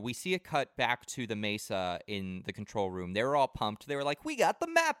 We see a cut back to the Mesa in the control room. They were all pumped. They were like, we got the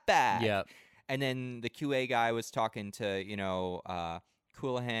map back. Yep. And then the QA guy was talking to,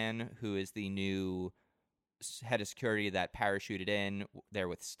 Coulihan, who is the new head of security that parachuted in there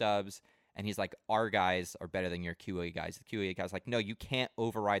with Stubbs. And he's like, our guys are better than your QA guys. The QA guy's like, no, you can't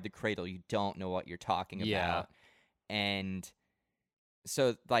override the cradle. You don't know what you're talking about. Yeah. And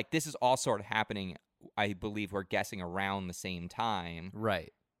so, like, this is all sort of happening, I believe we're guessing, around the same time.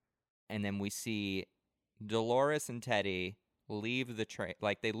 Right. And then we see Dolores and Teddy leave the train.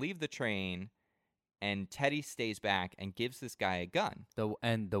 Like, they leave the train, and Teddy stays back and gives this guy a gun.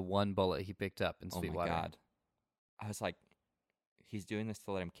 The one bullet he picked up in Oh, my Sweetwater. God. I was like, he's doing this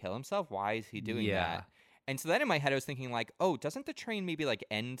to let him kill himself? Why is he doing Yeah. that? And so then in my head, I was thinking like, oh, doesn't the train maybe like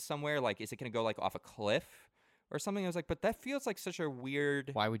end somewhere? Like, is it going to go like off a cliff or something? I was like, but that feels like such a weird.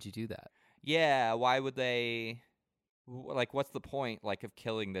 Why would you do that? Yeah, why would they? Like, what's the point like of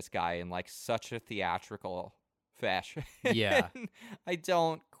killing this guy in like such a theatrical fashion? Yeah. I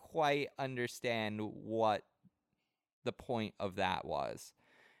don't quite understand what the point of that was.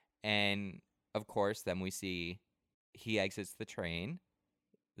 And of course, then we see he exits the train.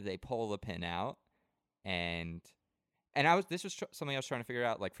 They pull the pin out, and this was something I was trying to figure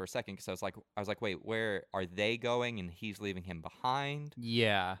out like for a second, because I was like, wait, where are they going? And he's leaving him behind,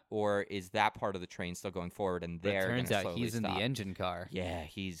 Yeah. or is that part of the train still going forward? And But it they're turns gonna out slowly he's in stop? the engine car. Yeah,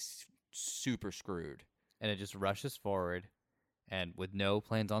 he's super screwed. And it just rushes forward, and with no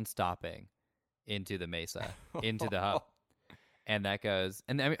plans on stopping, into the mesa, into the hub. And that goes,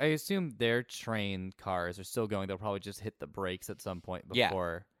 and I assume their train cars are still going. They'll probably just hit the brakes at some point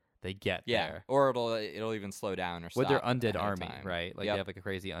before they get there. Or it'll even slow down or stop With their undead ahead of army, time. right? Like Yep. they have like a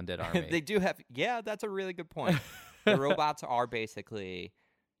crazy undead army. They do have. Yeah, that's a really good point. The robots are basically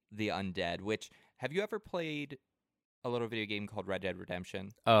the undead. Which, have you ever played a little video game called Red Dead Redemption?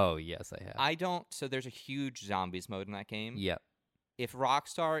 Oh yes, I have. I don't. So there's a huge zombies mode in that game. Yep. If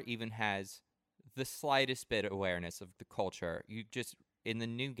Rockstar even has the slightest bit of awareness of the culture, you just in the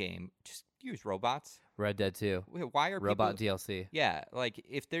new game just use robots. Red Dead 2. Why are Robot people? DLC. Yeah, like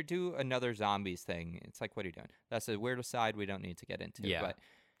if they do another zombies thing, it's like, what are you doing? That's a weird aside we don't need to get into. Yeah. But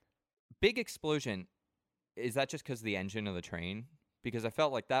big explosion, is that just because of the engine of the train? Because I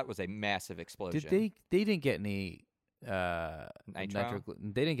felt like that was a massive explosion. Did they didn't get any Nitro?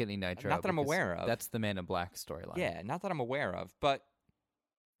 They didn't get any nitro. Not that I'm because aware of. That's the Man in Black storyline. Yeah, not that I'm aware of. But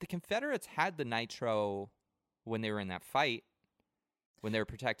the Confederates had the nitro when they were in that fight, when they were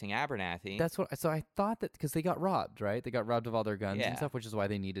protecting Abernathy. That's what. So I thought that because they got robbed, right? They got robbed of all their guns Yeah. and stuff, which is why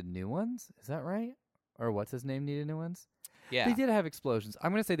they needed new ones. Is that right? Or what's his name needed new ones? Yeah. They did have explosions.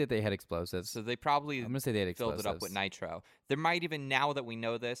 I'm gonna say that they had explosives. So they probably I'm gonna say they had filled explosives. it up with nitro. There might even, now that we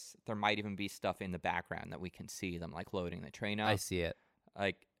know this, there might even be stuff in the background that we can see them like loading the train up. I see it.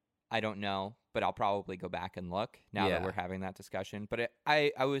 Like, I don't know, but I'll probably go back and look now that Yeah. we're having that discussion. But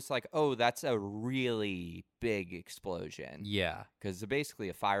I was like, oh, that's a really big explosion. Yeah. Because basically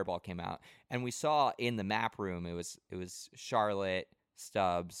a fireball came out, and we saw in the map room it was Charlotte,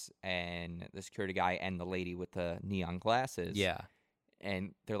 Stubbs, and the security guy, and the lady with the neon glasses. Yeah.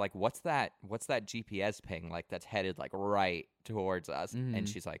 And they're like, what's that GPS ping like that's headed like right towards us? Mhm. And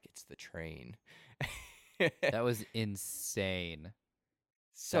she's like, it's the train. That was insane.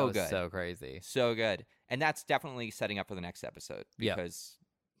 So That was good. So crazy. So good. And that's definitely setting up for the next episode, Yep. because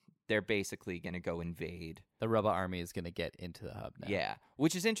they're basically going to go invade. The robot army is gonna get into the hub now. Yeah,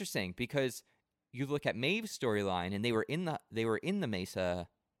 which is interesting because you look at Maeve's storyline, and they were in the Mesa,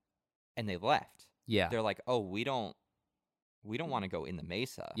 and they left. Yeah. They're like, oh, we don't want to go in the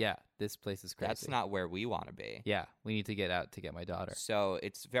Mesa. Yeah. This place is crazy. That's not where we want to be. Yeah. We need to get out to get my daughter. So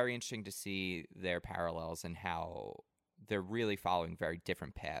it's very interesting to see their parallels and how they're really following very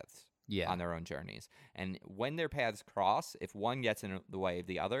different paths Yeah. on their own journeys. And when their paths cross, if one gets in the way of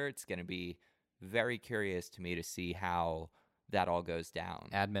the other, it's going to be very curious to me to see how that all goes down.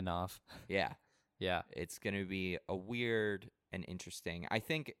 Admin off. Yeah. Yeah. It's going to be a weird and interesting. I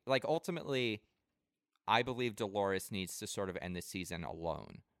think, like, ultimately, I believe Dolores needs to sort of end the season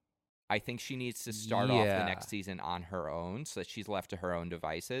alone. I think she needs to start off the Yeah. next season on her own, so that she's left to her own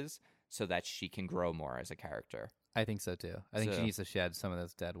devices, so that she can grow more as a character. I think so too. I think she So- needs to shed some of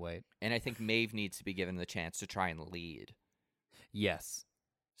this dead weight. And I think Maeve needs to be given the chance to try and lead. Yes.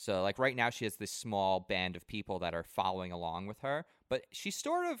 So, like, right now she has this small band of people that are following along with her, but she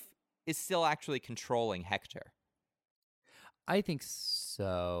sort of is still actually controlling Hector. I think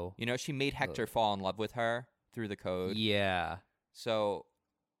so. You know, she made Hector fall in love with her through the code. Yeah. So,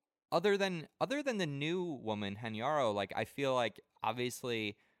 other than the new woman, Hanyaro, like, I feel like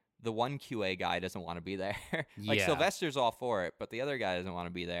obviously the one QA guy doesn't want to be there. Like, Yeah. Sylvester's all for it, but the other guy doesn't want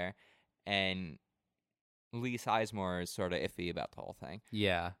to be there. And Lee Sizemore is sort of iffy about the whole thing.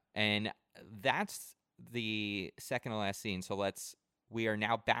 Yeah. And that's the second to last scene. So we are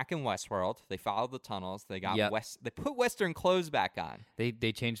now back in Westworld. They followed the tunnels. They got Yep. they put Western clothes back on. They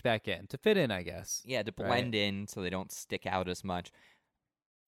changed back in to fit in, I guess. Yeah, to blend in so they don't stick out as much.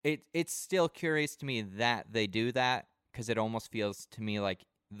 It's still curious to me that they do that, because it almost feels to me like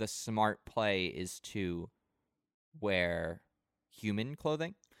the smart play is to wear human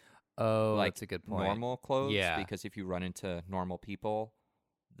clothing, Oh, like that's a good point. normal clothes. Yeah. Because if you run into normal people,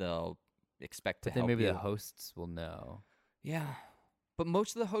 they'll expect But to then help maybe you. the hosts will know. Yeah, but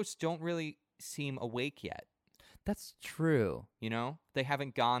most of the hosts don't really seem awake yet. That's true. You know, they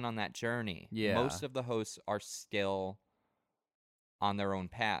haven't gone on that journey. Yeah. Most of the hosts are still on their own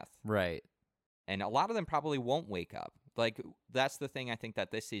path. Right. And a lot of them probably won't wake up. Like, that's the thing I think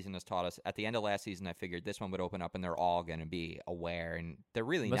that this season has taught us. At the end of last season, I figured this one would open up and they're all going to be aware, and they're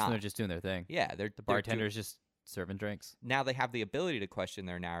really Most of not. them are just doing their thing. Yeah, The bartender's just serving drinks. now they have the ability to question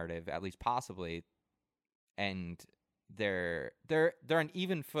their narrative, at least possibly, and they're on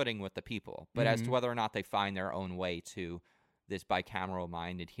even footing with the people. But as to Mhm. whether or not they find their own way to this bicameral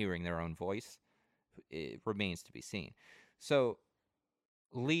mind and hearing their own voice, it remains to be seen. So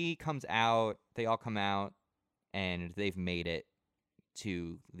Lee comes out, they all come out, and they've made it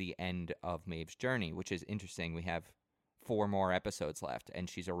to the end of Maeve's journey, which is interesting. We have 4 more episodes left, and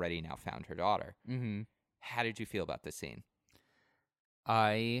she's already now found her daughter. Mm-hmm. How did you feel about this scene?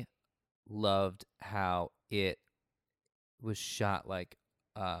 I loved how it was shot like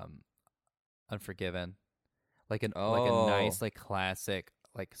Unforgiven, like a nice, like classic,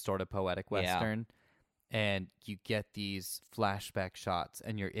 like sort of poetic Yeah. western. And you get these flashback shots,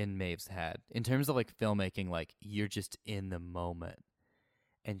 and you're in Maeve's head. In terms of like filmmaking, like you're just in the moment.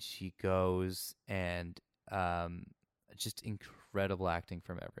 And she goes, and just incredible acting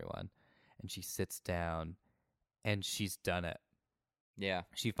from everyone. And she sits down, and she's done it. Yeah.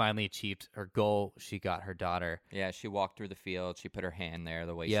 She finally achieved her goal. She got her daughter. Yeah, she walked through the field. She put her hand there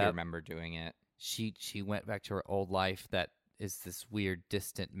the way she Yep. remembered doing it. She went back to her old life that is this weird,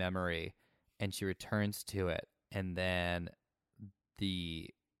 distant memory, and she returns to it. And then the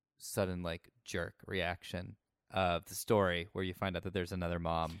sudden, like, jerk reaction of the story where you find out that there's another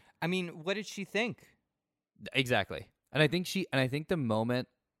mom. I mean, what did she think? Exactly. And I think the moment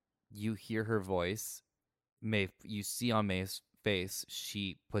you hear her voice, Maeve, you see on Maeve's face,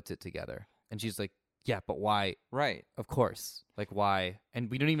 she puts it together. And she's like, yeah, but why? Right. Of course. Like, why?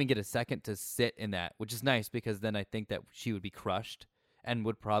 And we don't even get a second to sit in that, which is nice, because then I think that she would be crushed and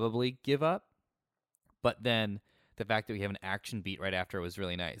would probably give up. But then the fact that we have an action beat right after was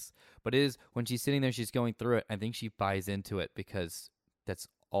really nice. But it is, when she's sitting there, she's going through it, I think she buys into it because that's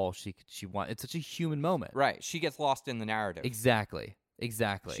all she wants. It's such a human moment. Right. She gets lost in the narrative. Exactly.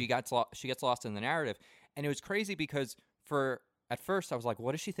 She gets lost in the narrative. And it was crazy because at first I was like,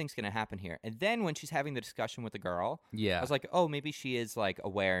 what does she think's going to happen here? And then when she's having the discussion with the girl, Yeah. I was like, oh, maybe she is like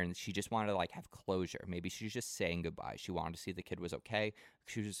aware and she just wanted to like have closure. Maybe she's just saying goodbye. She wanted to see the kid was okay.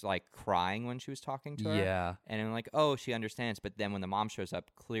 She was like crying when she was talking to her. Yeah. And I'm like, oh, she understands. But then when the mom shows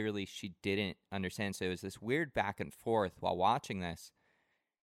up, clearly she didn't understand. So it was this weird back and forth while watching this.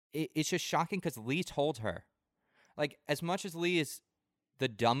 It's just shocking because Lee told her. Like, as much as Lee is the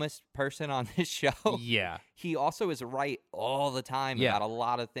dumbest person on this show, Yeah. he also is right all the time Yeah. about a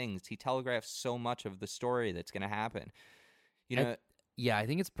lot of things. He telegraphs so much of the story that's going to happen. You know, Yeah, I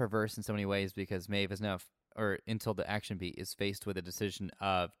think it's perverse in so many ways, because Maeve is now, or until the action beat, is faced with a decision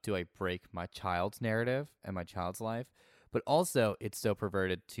of, do I break my child's narrative and my child's life? But also, it's so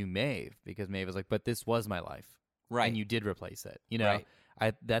perverted to Maeve, because Maeve is like, but this was my life. right. And you did replace it. You know,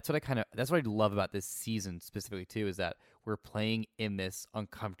 Right. that's what I love about this season specifically too, is that we're playing in this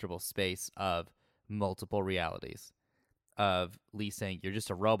uncomfortable space of multiple realities, of Lee saying, you're just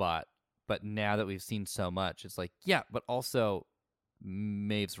a robot. But now that we've seen so much, it's like, yeah, but also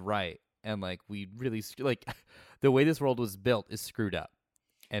Maeve's right. And like, we really, like, the way this world was built is screwed up,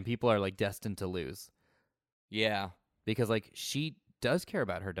 and people are like destined to lose, Yeah. because like, she does care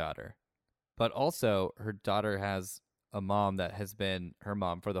about her daughter, but also her daughter has a mom that has been her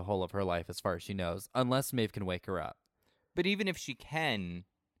mom for the whole of her life, as far as she knows, unless Maeve can wake her up. But even if she can,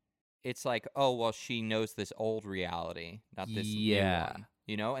 it's like, oh, well, she knows this old reality, not this new one.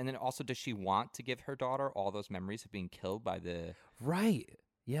 You know? And then also, does she want to give her daughter all those memories of being killed by the... Right.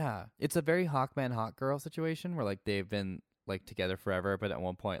 Yeah. It's a very Hawkman, Hawk Girl situation, where like they've been like together forever, but at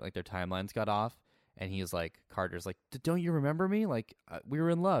one point like their timelines got off, and he's like, Carter's like, don't you remember me? Like, we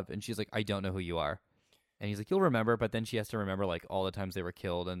were in love. And she's like, I don't know who you are. And he's like, you'll remember, but then she has to remember like all the times they were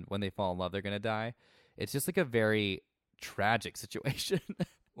killed, and when they fall in love, they're going to die. It's just like a very tragic situation.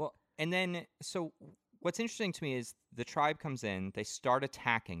 Well, and then, so what's interesting to me is the tribe comes in, they start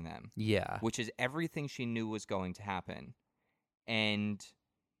attacking them, Yeah. which is everything she knew was going to happen. And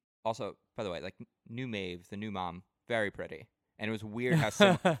also, by the way, like, new Maeve, the new mom, very pretty. And it was weird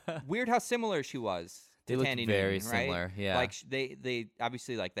how similar she was to They look Tandy very Newton, right? similar. Yeah. Like, they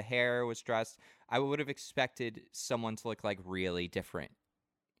obviously, like, the hair was dressed. I would have expected someone to look, like, really different.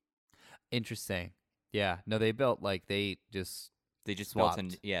 Interesting. Yeah. No, they built like, they just built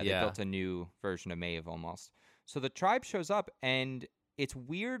swapped. they built a new version of Maeve almost. So the tribe shows up, and it's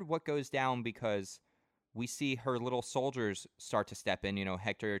weird what goes down, because we see her little soldiers start to step in. You know,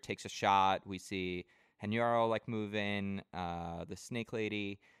 Hector takes a shot. We see Hanyaro like move in. The snake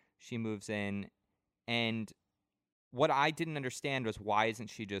lady, she moves in, and what I didn't understand was why isn't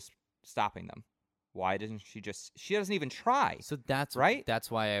she just stopping them? Why doesn't she just? She doesn't even try. So that's right.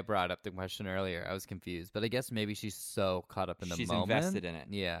 That's why I brought up the question earlier. I was confused, but I guess maybe she's so caught up in the She's moment, invested in it.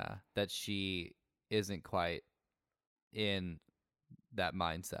 yeah, that she isn't quite in that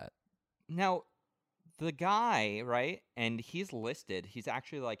mindset. Now, the guy, right? And he's listed. He's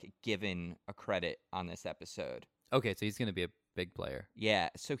actually like given a credit on this episode. Okay, so he's gonna be a big player. Yeah.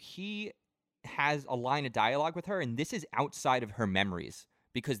 So he has a line of dialogue with her, and this is outside of her memories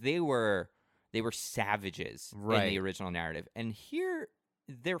because they were savages in Right. the original narrative. And here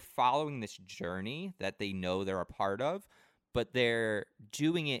they're following this journey that they know they're a part of, but they're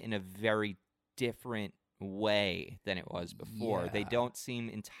doing it in a very different way than it was before. They Yeah. don't seem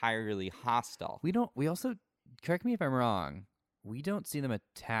entirely hostile. We also, correct me if I'm wrong, we don't see them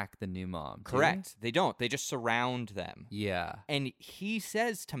attack the new mom. do we? Correct. They don't. They just surround them. Yeah. And he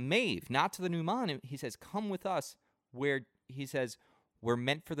says to Maeve, not to the new mom, he says, come with us, where he says, we're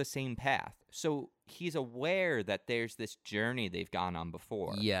meant for the same path. So he's aware that there's this journey they've gone on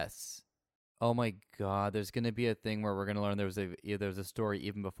before. Yes. Oh my God, there's gonna be a thing where we're gonna learn there was a story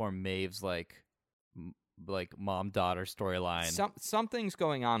even before Maeve's like mom daughter storyline. Something's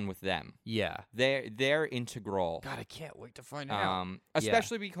going on with them. Yeah. They're integral. God, I can't wait to find out.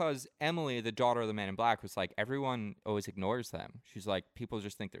 Especially because Emily, the daughter of the Man in Black, was like, everyone always ignores them. She's like, people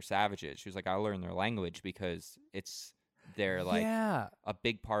just think they're savages. She was like, I learned their language because they're like Yeah. a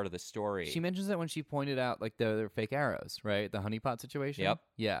big part of the story. She mentions that when she pointed out like their fake arrows, right? The honeypot situation. Yep.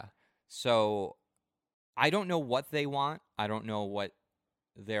 Yeah. So I don't know what they want. I don't know what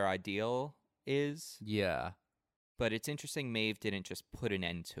their ideal is, Yeah. but it's interesting Maeve didn't just put an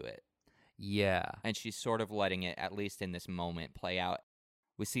end to it. Yeah. And she's sort of letting it, at least in this moment, play out.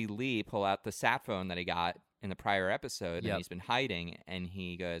 We see Lee pull out the sat phone that he got in the prior episode, Yep. and he's been hiding, and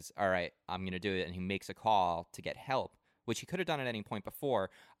he goes, all right, I'm going to do it, and he makes a call to get help, which he could have done at any point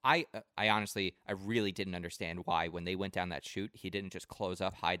before. I honestly, I really didn't understand why when they went down that chute, he didn't just close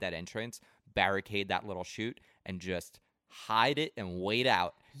up, hide that entrance, barricade that little chute, and just hide it and wait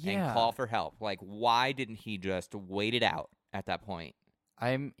out and Yeah. call for help. Like, why didn't he just wait it out at that point?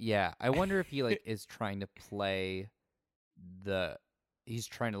 I wonder if he like is trying to play he's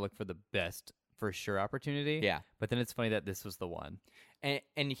trying to look for the best for sure opportunity. Yeah. But then it's funny that this was the one.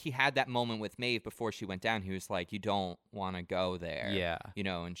 And he had that moment with Maeve before she went down. He was like, you don't want to go there. Yeah. You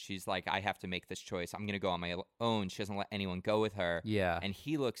know, and she's like, I have to make this choice. I'm going to go on my own. She doesn't let anyone go with her. Yeah. And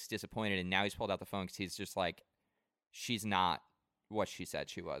he looks disappointed. And now he's pulled out the phone because he's just like, she's not what she said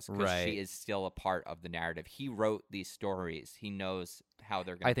she was. Because Right. she is still a part of the narrative. He wrote these stories. He knows how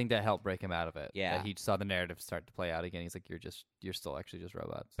they're going I think that helped break him out of it. Yeah. That he saw the narrative start to play out again. He's like, you're still actually just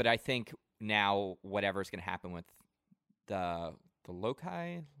robots. But I think now whatever's going to happen with the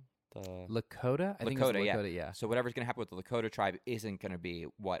Lokai, Lakota? I think it was Lakota, yeah. Lakota, yeah. So whatever's going to happen with the Lakota tribe isn't going to be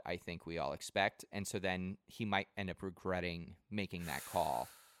what I think we all expect. And so then he might end up regretting making that call.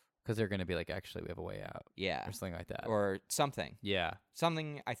 Because they're going to be like, actually, we have a way out. Yeah. Or something like that. Or something. Yeah.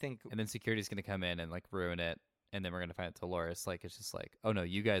 Something, I think. And then security's going to come in and like ruin it. And then we're going to find out Dolores. Like, it's just like, oh no,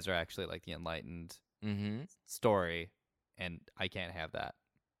 you guys are actually like the enlightened Mm-hmm. story. And I can't have that.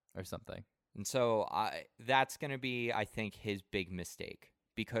 Or something. And so that's going to be, I think, his big mistake.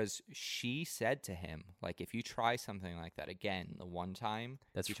 Because she said to him, like, if you try something like that again, the one time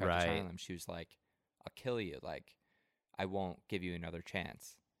That's you tried to right. silence them, she was like, I'll kill you. Like, I won't give you another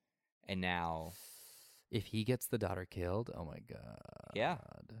chance. And now, If he gets the daughter killed, oh my God. Yeah.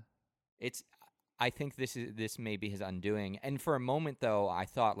 I think this may be his undoing. And for a moment, though, I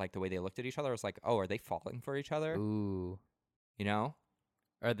thought, like, the way they looked at each other, I was like, oh, are they falling for each other? Ooh. You know?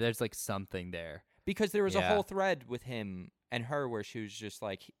 Or there's like something there. Because there was a Yeah. whole thread with him and her where she was just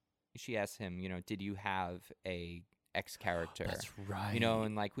like, she asked him, you know, did you have a ex character? That's right. You know,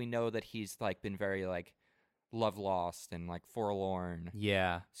 and like we know that he's like been very like love lost and like forlorn.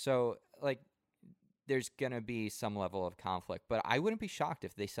 Yeah. So like there's gonna be some level of conflict, but I wouldn't be shocked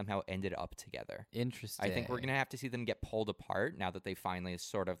if they somehow ended up together. Interesting. I think we're gonna have to see them get pulled apart now that they finally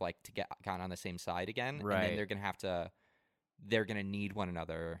sort of like gotten on the same side again. And Right. then they're gonna need one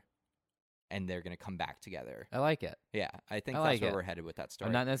another and they're gonna come back together. I like it. Yeah, I think I that's like where it. we're headed with that story.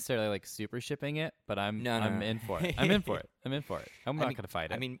 I'm not necessarily like super shipping it, but I'm No. in for it. I'm in for it. I'm in for it. I'm not gonna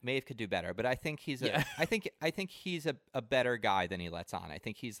fight it. I mean, Maeve could do better, but I think he's Yeah. I think he's a better guy than he lets on. I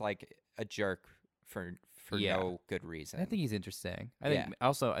think he's like a jerk for Yeah. no good reason. I think he's interesting. I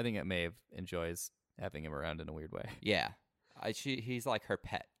think that Maeve enjoys having him around in a weird way. Yeah, he's like her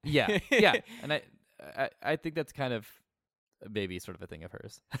pet. Yeah, yeah, and I think that's kind of maybe sort of a thing of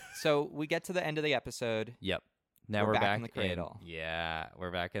hers. So we get to the end of the episode. Yep. Now We're we're back in the cradle. Yeah,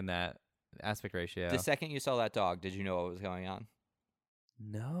 we're back in that aspect ratio. The second you saw that dog, did you know what was going on?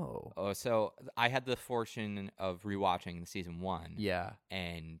 No. Oh, so I had the fortune of rewatching season 1. Yeah.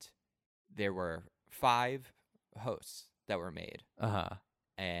 And there were 5 hosts that were made. Uh-huh.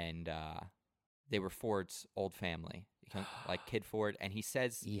 And they were Ford's old family, like Kid Ford. And he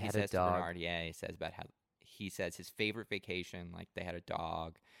says, He he had says a dog. to Bernard, he says about how he says his favorite vacation, like they had a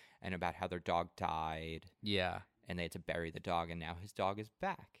dog, and about how their dog died, Yeah. and they had to bury the dog, and now his dog is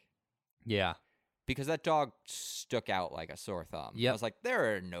back. Yeah. Because that dog stuck out like a sore thumb. Yep. I was like,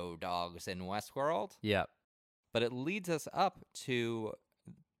 there are no dogs in Westworld. Yep. But it leads us up to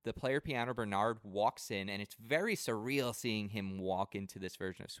the player piano. Bernard walks in, and it's very surreal seeing him walk into this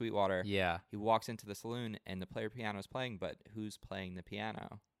version of Sweetwater. Yeah. He walks into the saloon, and the player piano is playing, but who's playing the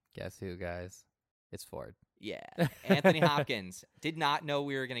piano? Guess who, guys? It's Ford. Yeah, Anthony Hopkins. Did not know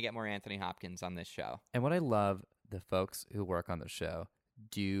we were going to get more Anthony Hopkins on this show. And what I love, the folks who work on the show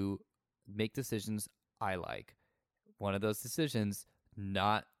do make decisions I like. One of those decisions,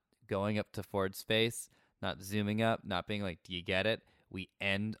 not going up to Ford's face, not zooming up, not being like, do you get it? We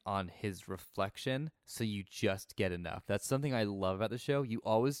end on his reflection, so you just get enough. That's something I love about the show. You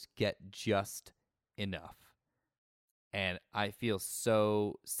always get just enough. And I feel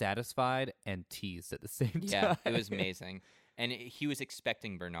so satisfied and teased at the same time. Yeah, it was amazing. And he was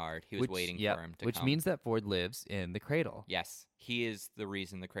expecting Bernard. He was waiting for him to which come. means that Ford lives in the cradle. Yes, he is the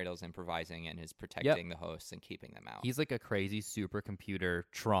reason the cradle's improvising and is protecting the hosts and keeping them out. He's like a crazy supercomputer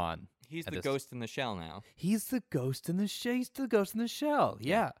Tron. He's at the this- ghost in the shell now. He's the ghost in the shell. He's the ghost in the shell.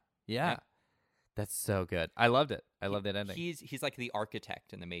 Yeah. Yeah. That's so good. I loved it. I loved that ending. He's like the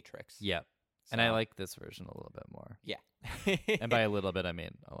architect in the Matrix. Yep. And I like this version a little bit more. Yeah. And by a little bit, I mean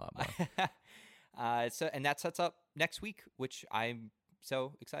a lot more. And that sets up next week, which I'm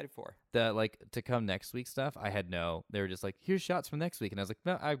so excited for. The to come next week stuff, they were just like, here's shots from next week. And I was like,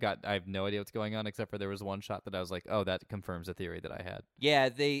 no, I have no idea what's going on, except for there was one shot that I was like, oh, that confirms a theory that I had. Yeah,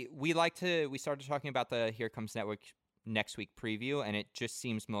 we started talking about the Here Comes Network next week preview, and it just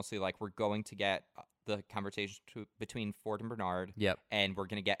seems mostly like we're going to get the conversation between Ford and Bernard. Yep. And we're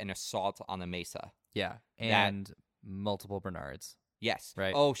going to get an assault on the Mesa. Yeah. And multiple Bernards. Yes.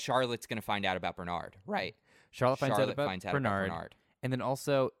 Right. Oh, Charlotte's going to find out about Bernard. Right. Charlotte finds out about Bernard. And then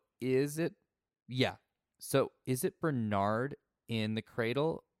also, is it Bernard in the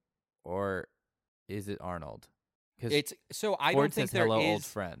cradle, or is it Arnold? It's so I Ford don't think says, there hello, is. old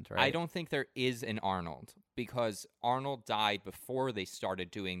friend, right? I don't think there is an Arnold, because Arnold died before they started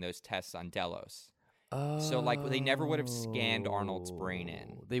doing those tests on Delos. So they never would have scanned Arnold's brain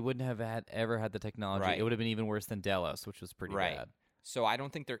in. They wouldn't have ever had the technology. Right. It would have been even worse than Delos, which was pretty bad. So I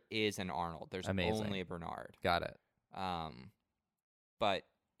don't think there is an Arnold. There's only a Bernard. Got it. But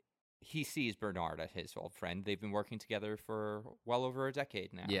he sees Bernard as his old friend. They've been working together for well over a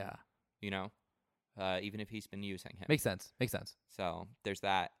decade now. Yeah. Even if he's been using him. Makes sense. So there's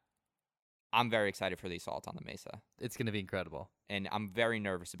that. I'm very excited for the assault on the Mesa. It's going to be incredible. And I'm very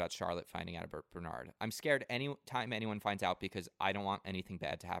nervous about Charlotte finding out about Bernard. I'm scared any time anyone finds out, because I don't want anything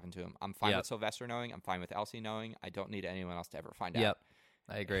bad to happen to him. I'm fine with Sylvester knowing. I'm fine with Elsie knowing. I don't need anyone else to ever find out. Yep.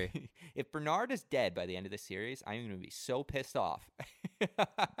 I agree. If Bernard is dead by the end of this series, I'm going to be so pissed off.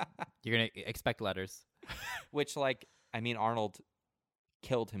 You're going to expect letters. Which, Arnold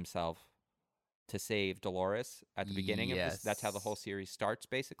killed himself to save Dolores at the beginning of this. That's how the whole series starts,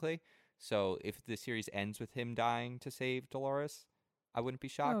 basically. So if the series ends with him dying to save Dolores, I wouldn't be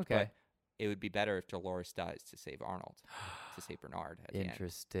shocked. Okay. But it would be better if Dolores dies to save Arnold, to save Bernard at the end.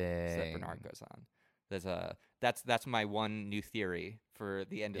 Interesting. So that Bernard goes on. That's my one new theory for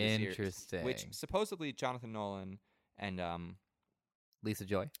the end of the series. Interesting. Which supposedly Jonathan Nolan and Lisa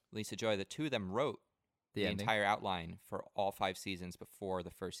Joy, the two of them wrote the ending? entire outline for all 5 seasons before the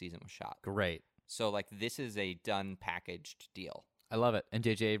first season was shot. Great. So this is a done packaged deal. I love it. And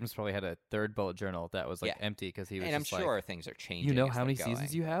J.J. Abrams probably had a third bullet journal that was empty, because he was and I'm just sure things are changing. You know as how many they're seasons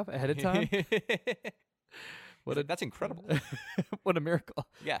going. you have ahead of time? That's incredible. What a miracle.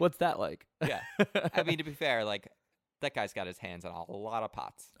 Yeah. What's that like? Yeah. I mean, to be fair, that guy's got his hands on a lot of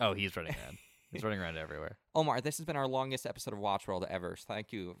pots. Oh, he's running around. He's running around everywhere. Omar, this has been our longest episode of Watch World ever. So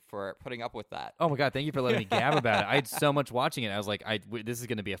thank you for putting up with that. Oh my God, thank you for letting me gab about it. I had so much watching it. I was like, this is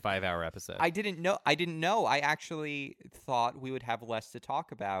going to be a 5-hour episode. I didn't know. I actually thought we would have less to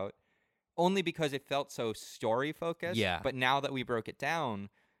talk about, only because it felt so story focused. Yeah. But now that we broke it down,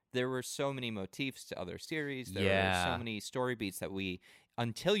 there were so many motifs to other series. There were so many story beats that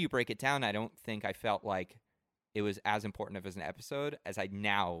until you break it down, I don't think I felt like it was as important of as an episode as I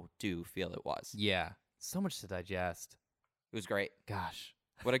now do feel it was. Yeah. So much to digest. It was great. Gosh.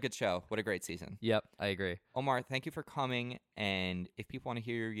 What a good show. What a great season. Yep, I agree. Omar, thank you for coming. And if people want to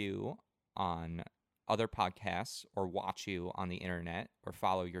hear you on other podcasts or watch you on the internet or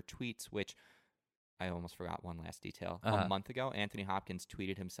follow your tweets, which I almost forgot one last detail. A month ago, Anthony Hopkins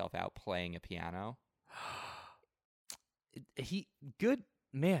tweeted himself out playing a piano. Good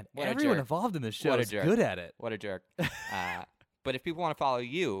man. What a Everyone jerk. involved in this show What a is jerk. good at it. What a jerk. But if people want to follow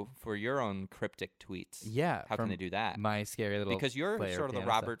you for your own cryptic tweets, Yeah. how can they do that? My scary little Because you're player sort of the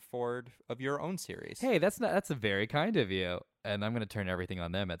piano stuff. Robert Ford of your own series. Hey, that's a very kind of you. And I'm going to turn everything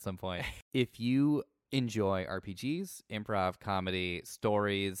on them at some point. If you enjoy RPGs, improv, comedy,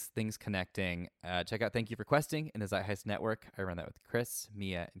 stories, things connecting, check out Thank You for Questing in the Zeitgeist Network. I run that with Chris,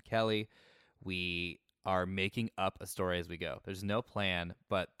 Mia, and Kelly. We are making up a story as we go. There's no plan,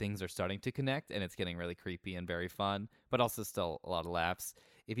 but things are starting to connect, and it's getting really creepy and very fun, but also still a lot of laughs.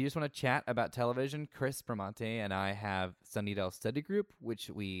 If you just want to chat about television, Chris Bramante and I have Sunnydale Study Group, which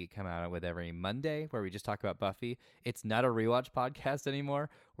we come out with every Monday, where we just talk about Buffy. It's not a rewatch podcast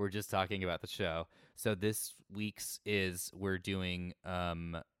anymore. We're just talking about the show. So this week's is we're doing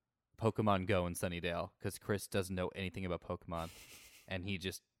Pokemon Go in Sunnydale, because Chris doesn't know anything about Pokemon, and he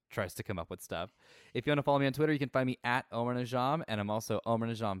just tries to come up with stuff. If you want to follow me on Twitter, you can find me at Omar Najam, and I'm also Omar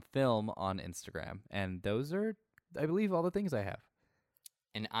Najam Film on Instagram. And those are, I believe, all the things I have.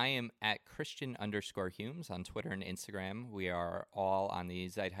 And I am at Christian_Humes on Twitter and Instagram. We are all on the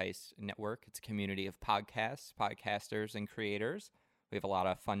Zeitgeist Network. It's a community of podcasts, podcasters, and creators. We have a lot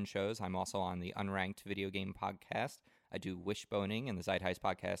of fun shows. I'm also on the Unranked Video Game Podcast. I do Wishboning and the Zeitgeist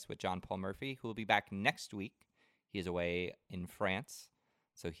Podcast with John Paul Murphy, who will be back next week. He is away in France,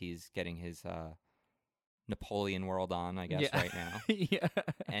 so he's getting his Napoleon world on, I guess, right now. Yeah.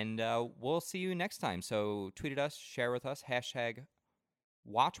 And we'll see you next time. So tweet at us, share with us,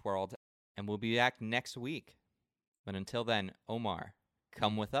 #WatchWorld, and we'll be back next week. But until then, Omar,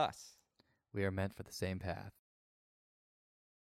 come with us. We are meant for the same path.